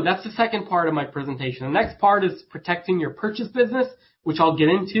 So that's the second part of my presentation. The next part is protecting your purchase business, which I'll get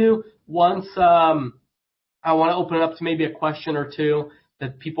into once I want to open it up to maybe a question or 2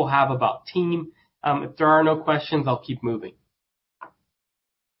 that people have about team. If there are no questions, I'll keep moving.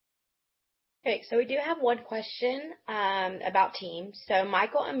 Okay, so we do have one question about team. So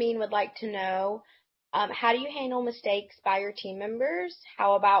Michael Amin would like to know, how do you handle mistakes by your team members?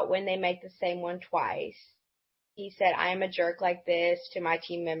 How about when they make the same one twice? He said, I am a jerk like this to my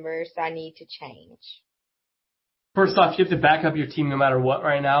team members, so I need to change. First off, you have to back up your team no matter what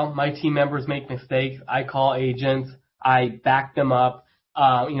right now. My team members make mistakes. I call agents. I back them up.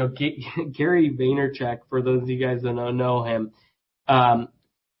 Gary Vaynerchuk, for those of you guys that don't know him,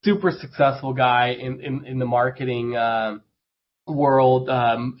 super successful guy in the marketing world.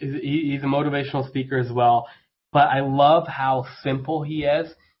 He's a motivational speaker as well. But I love how simple he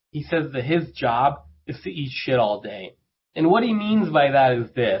is. He says that his job is to eat shit all day. And what he means by that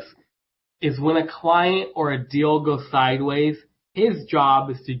is this, is when a client or a deal goes sideways, his job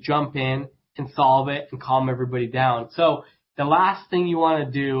is to jump in and solve it and calm everybody down. So the last thing you want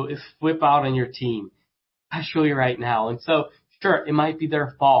to do is flip out on your team, especially right now. And so, sure, it might be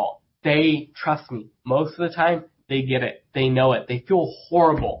their fault. Trust me, most of the time, they get it. They know it. They feel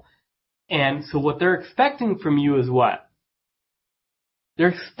horrible. And so what they're expecting from you is what? They're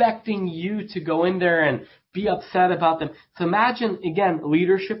expecting you to go in there and be upset about them. So imagine, again,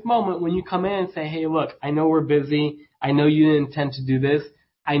 leadership moment when you come in and say, hey, look, I know we're busy. I know you didn't intend to do this.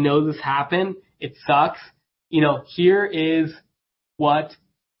 I know this happened. It sucks. Here is what,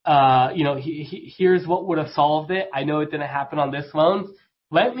 here's what would have solved it. I know it didn't happen on this loan.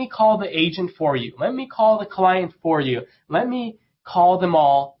 Let me call the agent for you. Let me call the client for you. Let me call them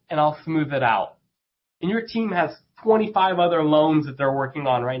all and I'll smooth it out. And your team has 25 other loans that they're working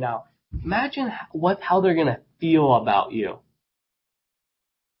on right now. Imagine how they're going to feel about you.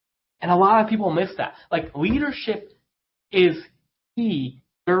 And a lot of people miss that. Like, leadership is key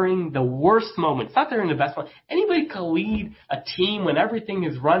during the worst moments, not during the best one. Anybody can lead a team when everything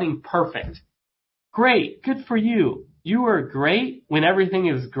is running perfect. Great. Good for you. You are great when everything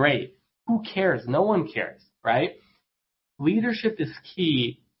is great. Who cares? No one cares, right? Leadership is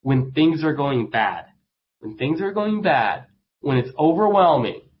key when things are going bad. When things are going bad, when it's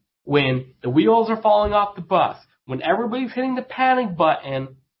overwhelming, when the wheels are falling off the bus, when everybody's hitting the panic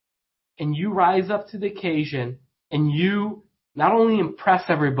button, and you rise up to the occasion, and you not only impress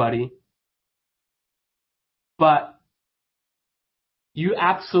everybody, but you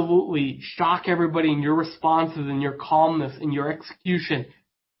absolutely shock everybody in your responses and your calmness and your execution.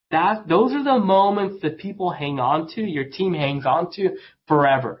 Those are the moments that people hang on to, your team hangs on to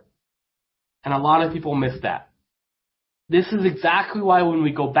forever. And a lot of people miss that. This is exactly why when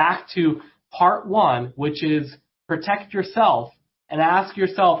we go back to part 1, which is protect yourself and ask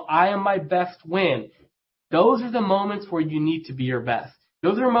yourself, I am my best when. Those are the moments where you need to be your best.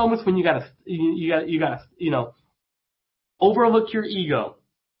 Those are moments when you gotta, overlook your ego,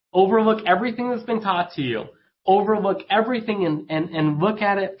 overlook everything that's been taught to you, overlook everything and look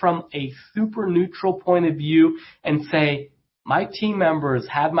at it from a super neutral point of view and say, my team members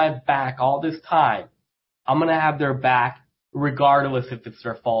had my back all this time. I'm going to have their back regardless if it's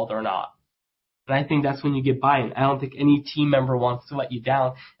their fault or not. And I think that's when you get buy-in. I don't think any team member wants to let you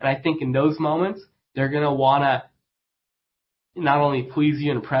down. And I think in those moments, they're going to want to not only please you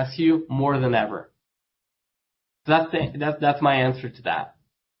and impress you more than ever. So that's my answer to that.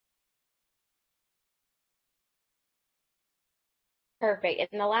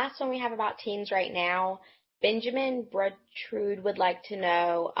 Perfect. And the last one we have about teams right now, Benjamin Brutrude would like to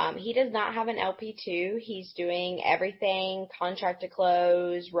know, he does not have an LP2. He's doing everything, contract to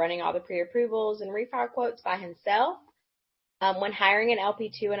close, running all the pre-approvals and refi quotes by himself. When hiring an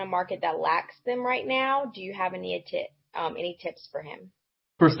LP2 in a market that lacks them right now, do you have any tips for him?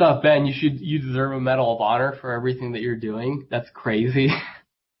 First off, Ben, you deserve a Medal of Honor for everything that you're doing. That's crazy.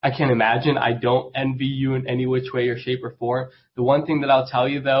 I can't imagine. I don't envy you in any which way or shape or form. The one thing that I'll tell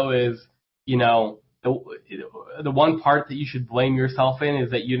you though is, the one part that you should blame yourself in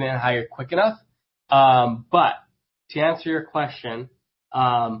is that you didn't hire quick enough. But to answer your question,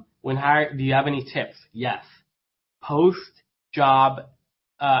 do you have any tips? Yes. Post job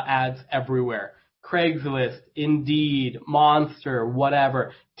ads everywhere. Craigslist, Indeed, Monster,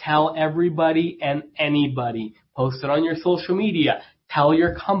 whatever. Tell everybody and anybody. Post it on your social media. Tell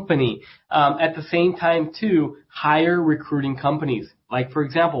your company. At the same time, too, hire recruiting companies. Like, for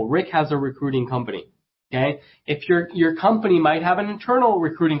example, Rick has a recruiting company. Okay? If your company might have an internal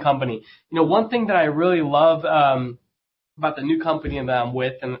recruiting company. One thing that I really love about the new company that I'm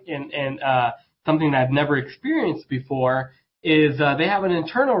with and something that I've never experienced before is they have an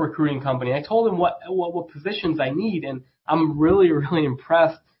internal recruiting company. I told them what positions I need, and I'm really, really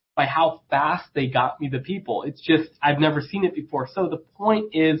impressed by how fast they got me the people. It's just, I've never seen it before. So the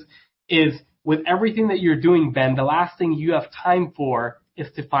point is with everything that you're doing, Ben, the last thing you have time for is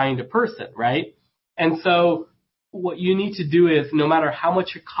to find a person, right? And so what you need to do is, no matter how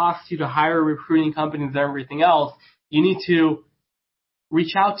much it costs you to hire recruiting companies and everything else, you need to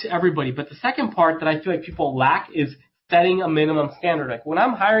reach out to everybody. But the second part that I feel like people lack is setting a minimum standard. Like when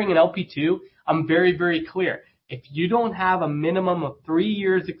I'm hiring an LP2, I'm very, very clear. If you don't have a minimum of 3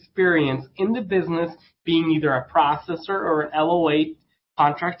 years experience in the business, being either a processor or an LOA,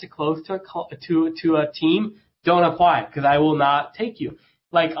 contract to close to a team, don't apply because I will not take you.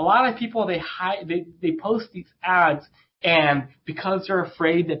 Like a lot of people, they post these ads, and because they're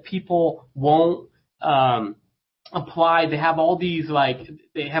afraid that people won't apply, they have all these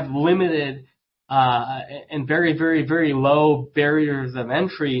they have limited and very, very, very low barriers of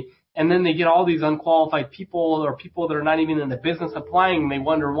entry. And then they get all these unqualified people or people that are not even in the business applying, and they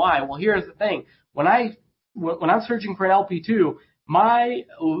wonder why. Well, here's the thing. When I'm searching for an LP2, my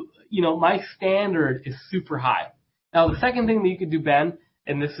standard is super high. Now, the second thing that you could do, Ben,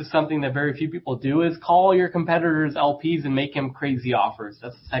 and this is something that very few people do, is call your competitors' LPs and make them crazy offers.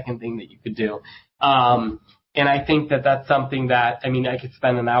 That's the second thing that you could do. And I think that that's something that, I mean, I could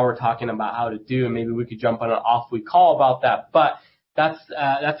spend an hour talking about how to do, and maybe we could jump on an off-week call about that. But that's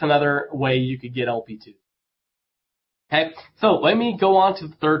another way you could get LP2. Okay, so let me go on to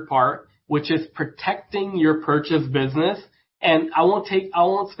the third part, which is protecting your purchase business. And I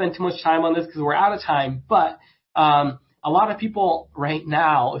won't spend too much time on this because we're out of time, but a lot of people right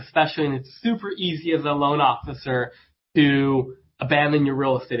now, especially, and it's super easy as a loan officer to abandon your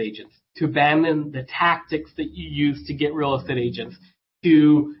real estate agents, to abandon the tactics that you use to get real estate agents,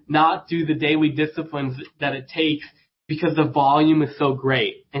 to not do the daily disciplines that it takes because the volume is so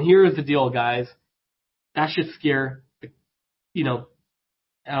great. And here is the deal, guys. That should scare, I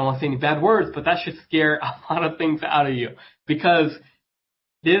don't want to say any bad words, but that should scare a lot of things out of you, because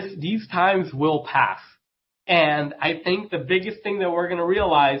these times will pass. And I think the biggest thing that we're going to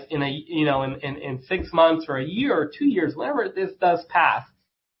realize in 6 months or a year or 2 years, whenever this does pass,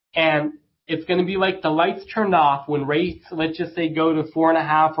 and it's going to be like the lights turned off when rates, let's just say, go to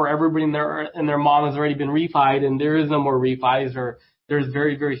 4.5, or everybody and their mom has already been refied and there is no more refis, or there's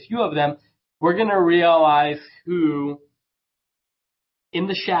very, very few of them. We're going to realize who in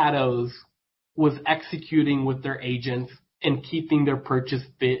the shadows was executing with their agents and keeping their purchase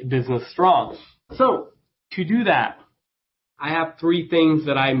business strong. So to do that, I have 3 things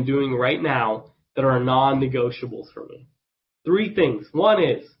that I'm doing right now that are non-negotiables for me. 3 things. One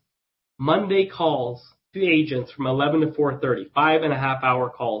is Monday calls to agents from 11 to 4:30, 5.5-hour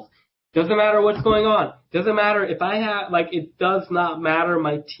calls. Doesn't matter what's going on. Doesn't matter if I have, it does not matter.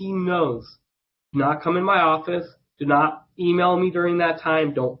 My team knows. Do not come in my office. Do not email me during that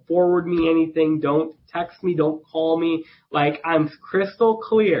time. Don't forward me anything. Don't text me. Don't call me. I'm crystal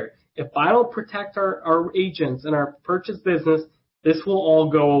clear. If I don't protect our agents and our purchase business, this will all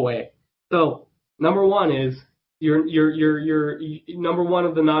go away. So number one is your number one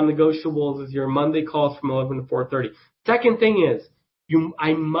of the non-negotiables is your Monday calls from 11 to 4:30. Second thing is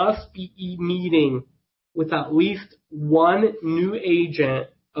I must be meeting with at least one new agent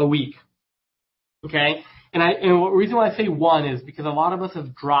a week. Okay? And the reason why I say one is because a lot of us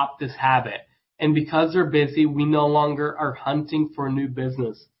have dropped this habit. And because they're busy, we no longer are hunting for new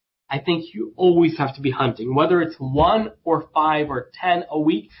business. I think you always have to be hunting, whether it's 1 or 5 or 10 a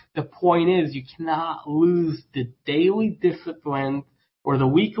week. The point is you cannot lose the daily discipline or the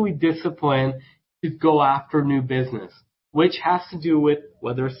weekly discipline to go after new business, which has to do with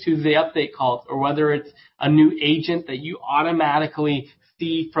whether it's Tuesday update calls or whether it's a new agent that you automatically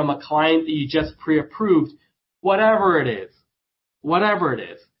see from a client that you just pre-approved, whatever it is.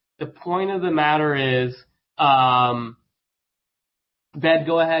 The point of the matter is, Ben,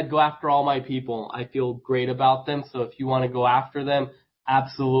 go ahead, go after all my people. I feel great about them. So if you want to go after them,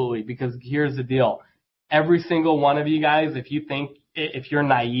 absolutely. Because here's the deal. Every single one of you guys, if you're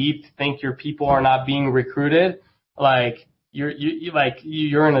naive to think your people are not being recruited, you're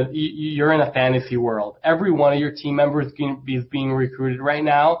in a fantasy world. Every one of your team members is being recruited right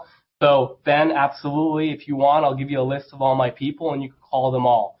now. So Ben, absolutely. If you want, I'll give you a list of all my people and you can call them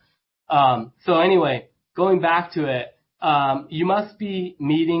all. So anyway, going back to it, you must be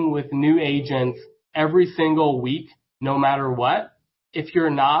meeting with new agents every single week, no matter what. If you're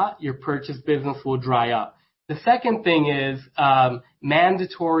not, your purchase business will dry up. The second thing is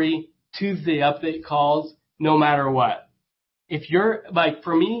mandatory Tuesday update calls, no matter what. If you're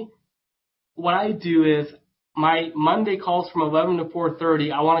for me, what I do is my Monday calls from 11 to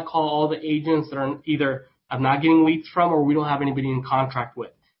 4:30. I want to call all the agents that are either I'm not getting leads from or we don't have anybody in contract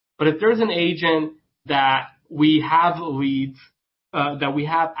with. But if there's an agent that we have leads, that we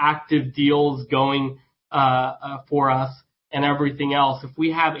have active deals going for us and everything else, if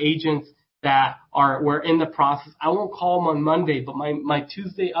we have agents that we're in the process, I won't call them on Monday, but my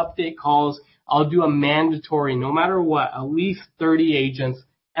Tuesday update calls, I'll do a mandatory, no matter what, at least 30 agents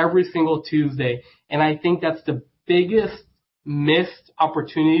every single Tuesday. And I think that's the biggest missed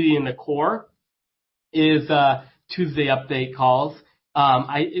opportunity in the core is Tuesday update calls.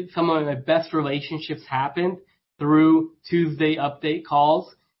 Some of my best relationships happened through Tuesday update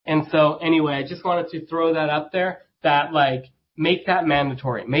calls. And so anyway, I just wanted to throw that up there that make that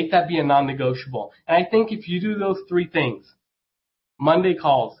mandatory, make that be a non-negotiable. And I think if you do those 3 things, Monday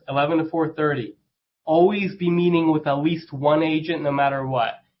calls, 11 to 4:30, always be meeting with at least one agent no matter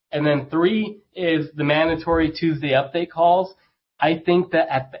what. And then 3 is the mandatory Tuesday update calls. I think that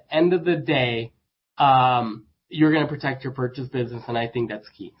at the end of the day, you're going to protect your purchase business, and I think that's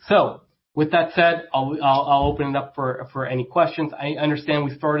key. So with that said, I'll open it up for any questions. I understand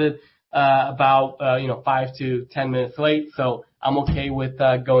we started about 5 to 10 minutes late, so I'm okay with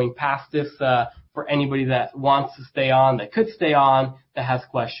going past this for anybody that wants to stay on, that could stay on, that has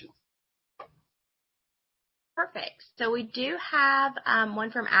questions. Perfect. So we do have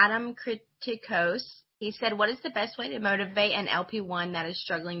one from Adam Kritikos. He said, what is the best way to motivate an LP1 that is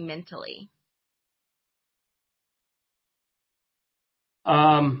struggling mentally?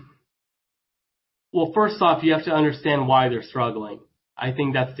 Well, first off, you have to understand why they're struggling. I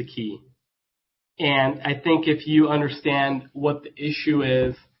think that's the key. And I think if you understand what the issue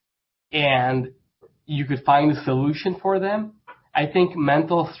is and you could find a solution for them, I think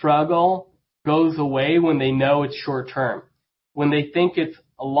mental struggle goes away when they know it's short term. When they think it's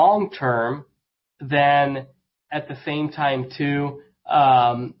long term, then at the same time too,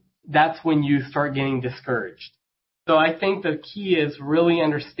 that's when you start getting discouraged. So I think the key is really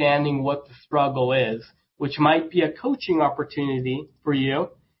understanding what the struggle is, which might be a coaching opportunity for you.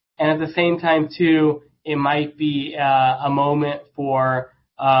 And at the same time too, it might be a moment for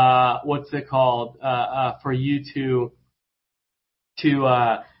for you to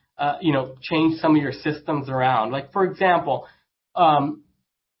change some of your systems around. Like for example,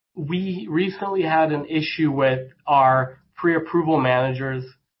 we recently had an issue with our pre-approval managers,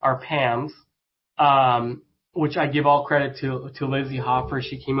 our PAMs, which I give all credit to Lizzie Hoffer.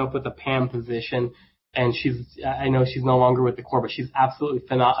 She came up with a PAM position, and I know she's no longer with the Corps, but she's absolutely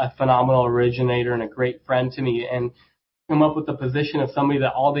a phenomenal originator and a great friend to me, and come up with the position of somebody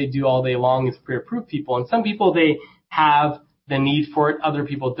that all they do all day long is pre-approve people. And some people, they have the need for it, other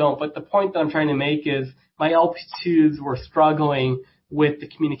people don't. But the point that I'm trying to make is my LP2s were struggling with the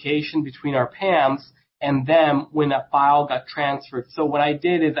communication between our PAMs and them when that file got transferred. So what I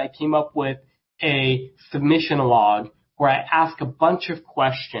did is I came up with a submission log where I ask a bunch of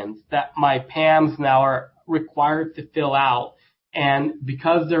questions that my PAMs now are required to fill out. And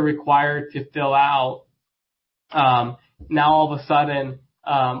because they're required to fill out, now all of a sudden,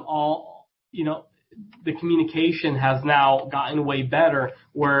 the communication has now gotten way better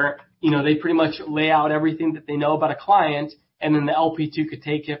where, they pretty much lay out everything that they know about a client, and then the LP2 could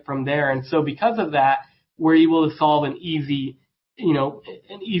take it from there. And so because of that, we're able to solve an easy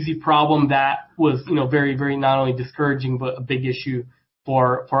problem that was, very, very not only discouraging, but a big issue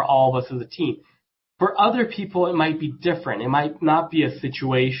for all of us as a team. For other people, it might be different. It might not be a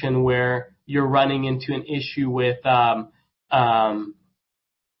situation where you're running into an issue with,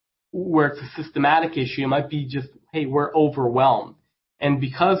 where it's a systematic issue. It might be just, hey, we're overwhelmed. And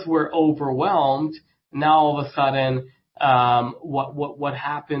because we're overwhelmed, now all of a sudden, what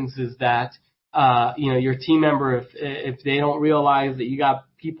happens is that, your team member, if they don't realize that you got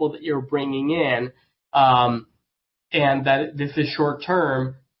people that you're bringing in, and that this is short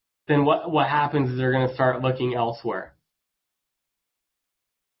term, then what happens is they're going to start looking elsewhere.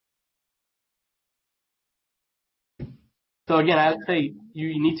 So again, I'd say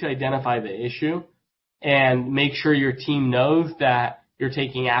you need to identify the issue and make sure your team knows that you're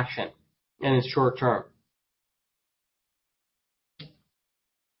taking action and it's short term.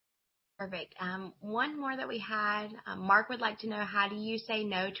 Perfect. One more that we had, Mark would like to know, how do you say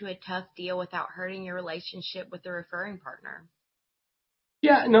no to a tough deal without hurting your relationship with the referring partner?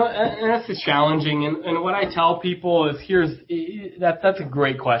 Yeah, no, and that's just challenging. And what I tell people is that's a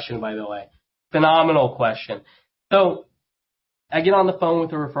great question, by the way. Phenomenal question. So I get on the phone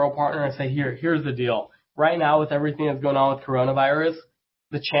with a referral partner and I say, here's the deal. Right now, with everything that's going on with coronavirus,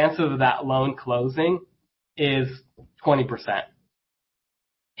 the chances of that loan closing is 20%.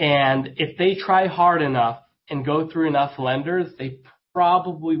 And if they try hard enough and go through enough lenders, they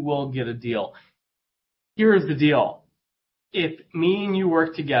probably will get a deal. Here's the deal. If me and you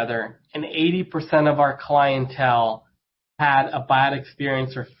work together and 80% of our clientele had a bad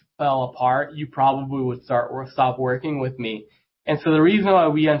experience or fell apart, you probably would stop working with me. And so the reason why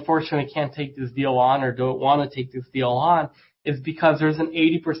we unfortunately can't take this deal on or don't want to take this deal on is because there's an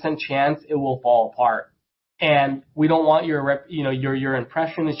 80% chance it will fall apart. And we don't want your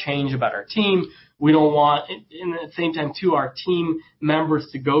impression to change about our team. We don't want, and at the same time too, our team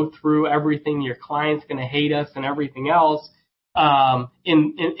members to go through everything. Your client's going to hate us and everything else. And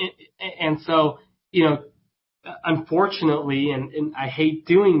so, unfortunately, and I hate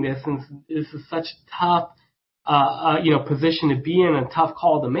doing this, and this is such a tough, position to be in, a tough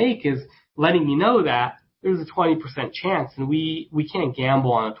call to make, is letting you know that there's a 20% chance, and we can't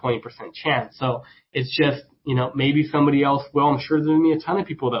gamble on a 20% chance. So it's just, maybe somebody else will. I'm sure there's going to be a ton of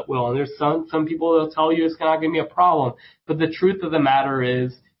people that will, and there's some people that'll tell you it's not going to be a problem. But the truth of the matter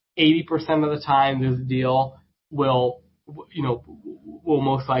is, 80% of the time, this deal will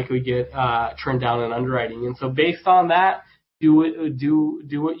most likely get turned down in underwriting. And so based on that, do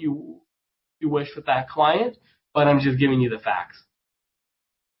what you wish with that client. but I'm just giving you the facts.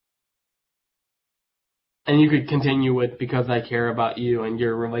 And you could continue with because I care about you and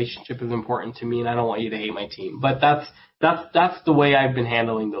your relationship is important to me and I don't want you to hate my team. But that's the way I've been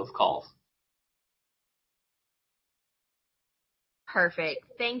handling those calls. Perfect.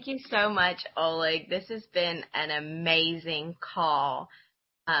 Thank you so much, Oleg. This has been an amazing call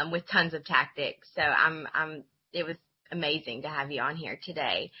with tons of tactics. So it was amazing to have you on here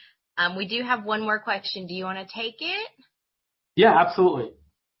today. We do have one more question. Do you want to take it? Yeah, absolutely.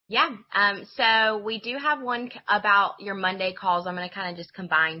 Yeah. So we do have one about your Monday calls. I'm going to kind of just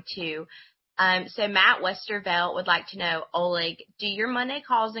combine two. So Matt Westervelt would like to know, Oleg, do your Monday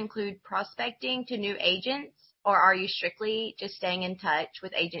calls include prospecting to new agents, or are you strictly just staying in touch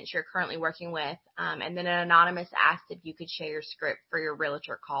with agents you're currently working with? And then an anonymous asked if you could share your script for your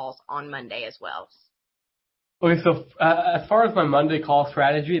realtor calls on Monday as well. Okay, so as far as my Monday call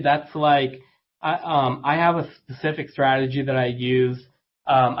strategy, that's like I have a specific strategy that I use.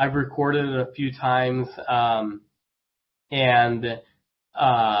 I've recorded it a few times, and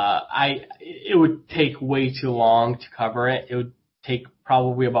it would take way too long to cover it. It would take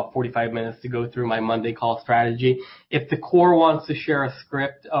probably about 45 minutes to go through my Monday call strategy. If the core wants to share a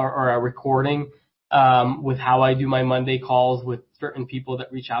script or a recording with how I do my Monday calls with certain people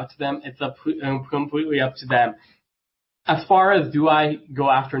that reach out to them, it's completely up to them. As far as do I go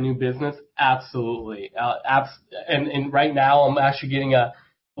after new business? Absolutely. And right now I'm actually getting a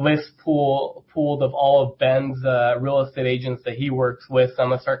list pooled of all of Ben's real estate agents that he works with. So I'm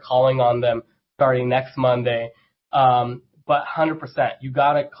gonna start calling on them starting next Monday. But 100%,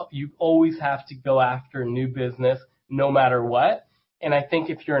 you always have to go after new business no matter what. And I think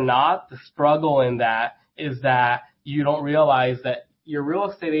if you're not, the struggle in that is that you don't realize that your real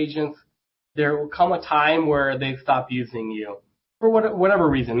estate agents, there will come a time where they stop using you for whatever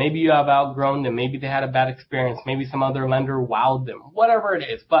reason. Maybe you have outgrown them. Maybe they had a bad experience. Maybe some other lender wowed them. Whatever it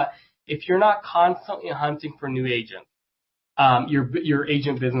is. But if you're not constantly hunting for new agents, your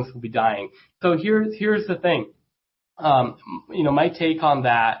agent business will be dying. So here's the thing. My take on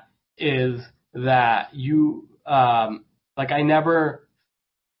that is that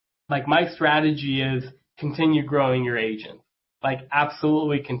my strategy is continue growing your agents. Like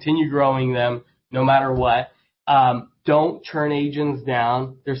absolutely continue growing them no matter what. Don't turn agents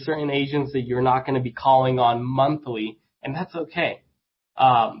down. There's certain agents that you're not going to be calling on monthly, and that's okay.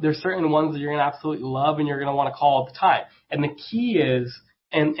 There's certain ones that you're going to absolutely love and you're going to want to call all the time. And the key is,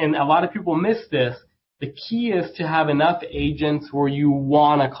 and a lot of people miss this, the key is to have enough agents where you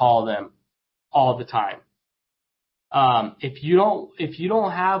want to call them all the time. If you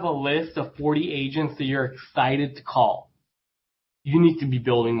don't have a list of 40 agents that you're excited to call, you need to be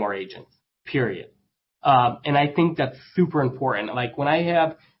building more agents, period. And I think that's super important. Like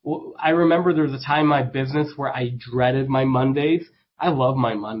I remember there was a time in my business where I dreaded my Mondays. I love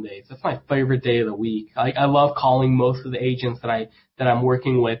my Mondays. That's my favorite day of the week. I love calling most of the agents that I'm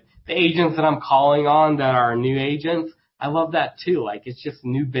working with. The agents that I'm calling on that are new agents, I love that too. Like it's just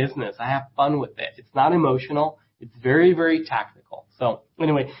new business. I have fun with it. It's not emotional. It's very, very tactical. So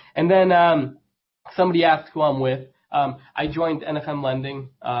anyway, and then somebody asked who I'm with. I joined NFM Lending,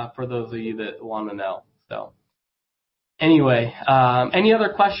 for those of you that want to know. So anyway, any other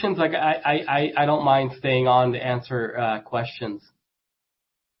questions? Like I don't mind staying on to answer questions.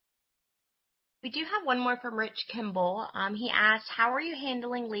 We do have one more from Rich Kimball. He asked, how are you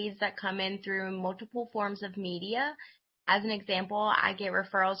handling leads that come in through multiple forms of media? As an example, I get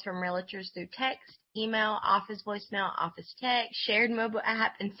referrals from realtors through text, email, office voicemail, office text, shared mobile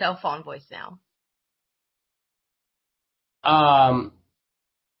app, and cell phone voicemail.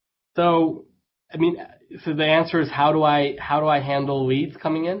 So the answer is how do I handle leads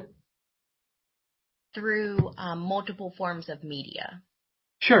coming in? Through multiple forms of media.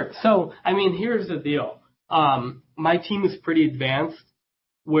 Sure. So, here's the deal. My team is pretty advanced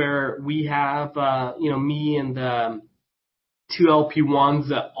where we have, me and the two LP1s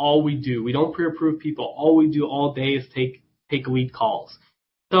that all we do, we don't pre-approve people. All we do all day is take lead calls.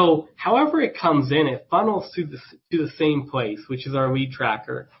 So however it comes in, it funnels to the same place, which is our lead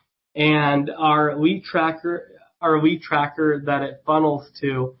tracker. And our lead tracker that it funnels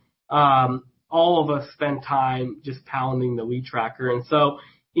to, all of us spend time just pounding the lead tracker. And so,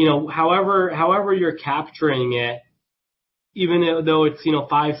 however you're capturing it, even though it's,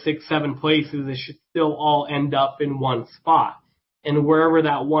 5, 6, 7 places, it should still all end up in one spot. And wherever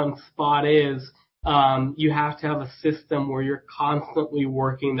that one spot is, you have to have a system where you're constantly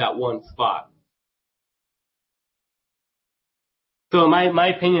working that one spot. So my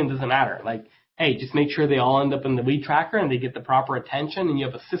opinion doesn't matter. Like, hey, just make sure they all end up in the lead tracker and they get the proper attention and you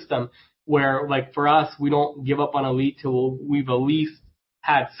have a system where like for us, we don't give up on a lead till we've at least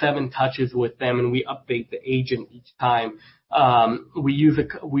had 7 touches with them, and we update the agent each time. We use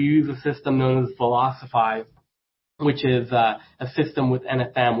a system known as Velocify, which is a system with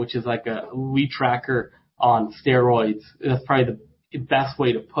NFM, which is like a lead tracker on steroids. That's probably the best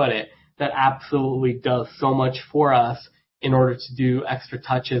way to put it. That absolutely does so much for us in order to do extra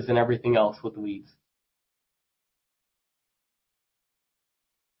touches and everything else with leads.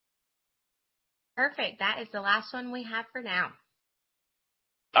 Perfect. That is the last one we have for now.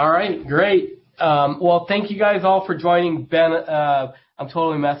 All right, great. Well, thank you guys all for joining. Ben, I'm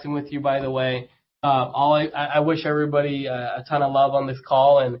totally messing with you, by the way. I wish everybody a ton of love on this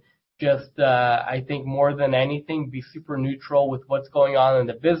call, and just I think more than anything, be super neutral with what's going on in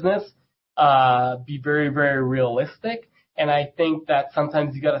the business. Be very, very realistic. And I think that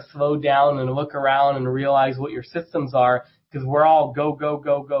sometimes you got to slow down and look around and realize what your systems are, because we're all go, go,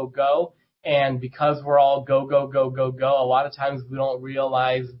 go, go, go. And because we're all go, go, go, go, go, a lot of times we don't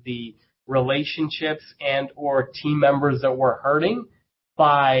realize the relationships and or team members that we're hurting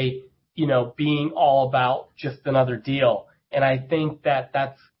by, being all about just another deal. And I think that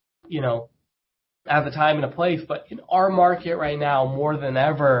that's, as a time and a place, but in our market right now, more than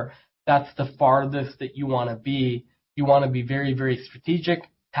ever, that's the farthest that you want to be. You want to be very, very strategic,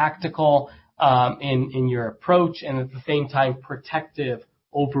 tactical, in your approach, and at the same time protective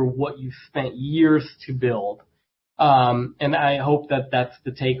over what you spent years to build. And I hope that that's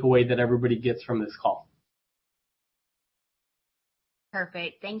the takeaway that everybody gets from this call.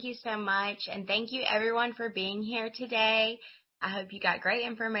 Perfect. Thank you so much. And thank you everyone for being here today. I hope you got great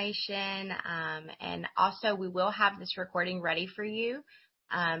information. And also we will have this recording ready for you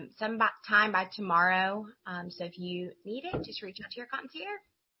sometime by tomorrow. So if you need it, just reach out to your concierge.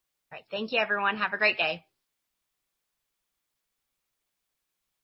 All right. Thank you everyone. Have a great day.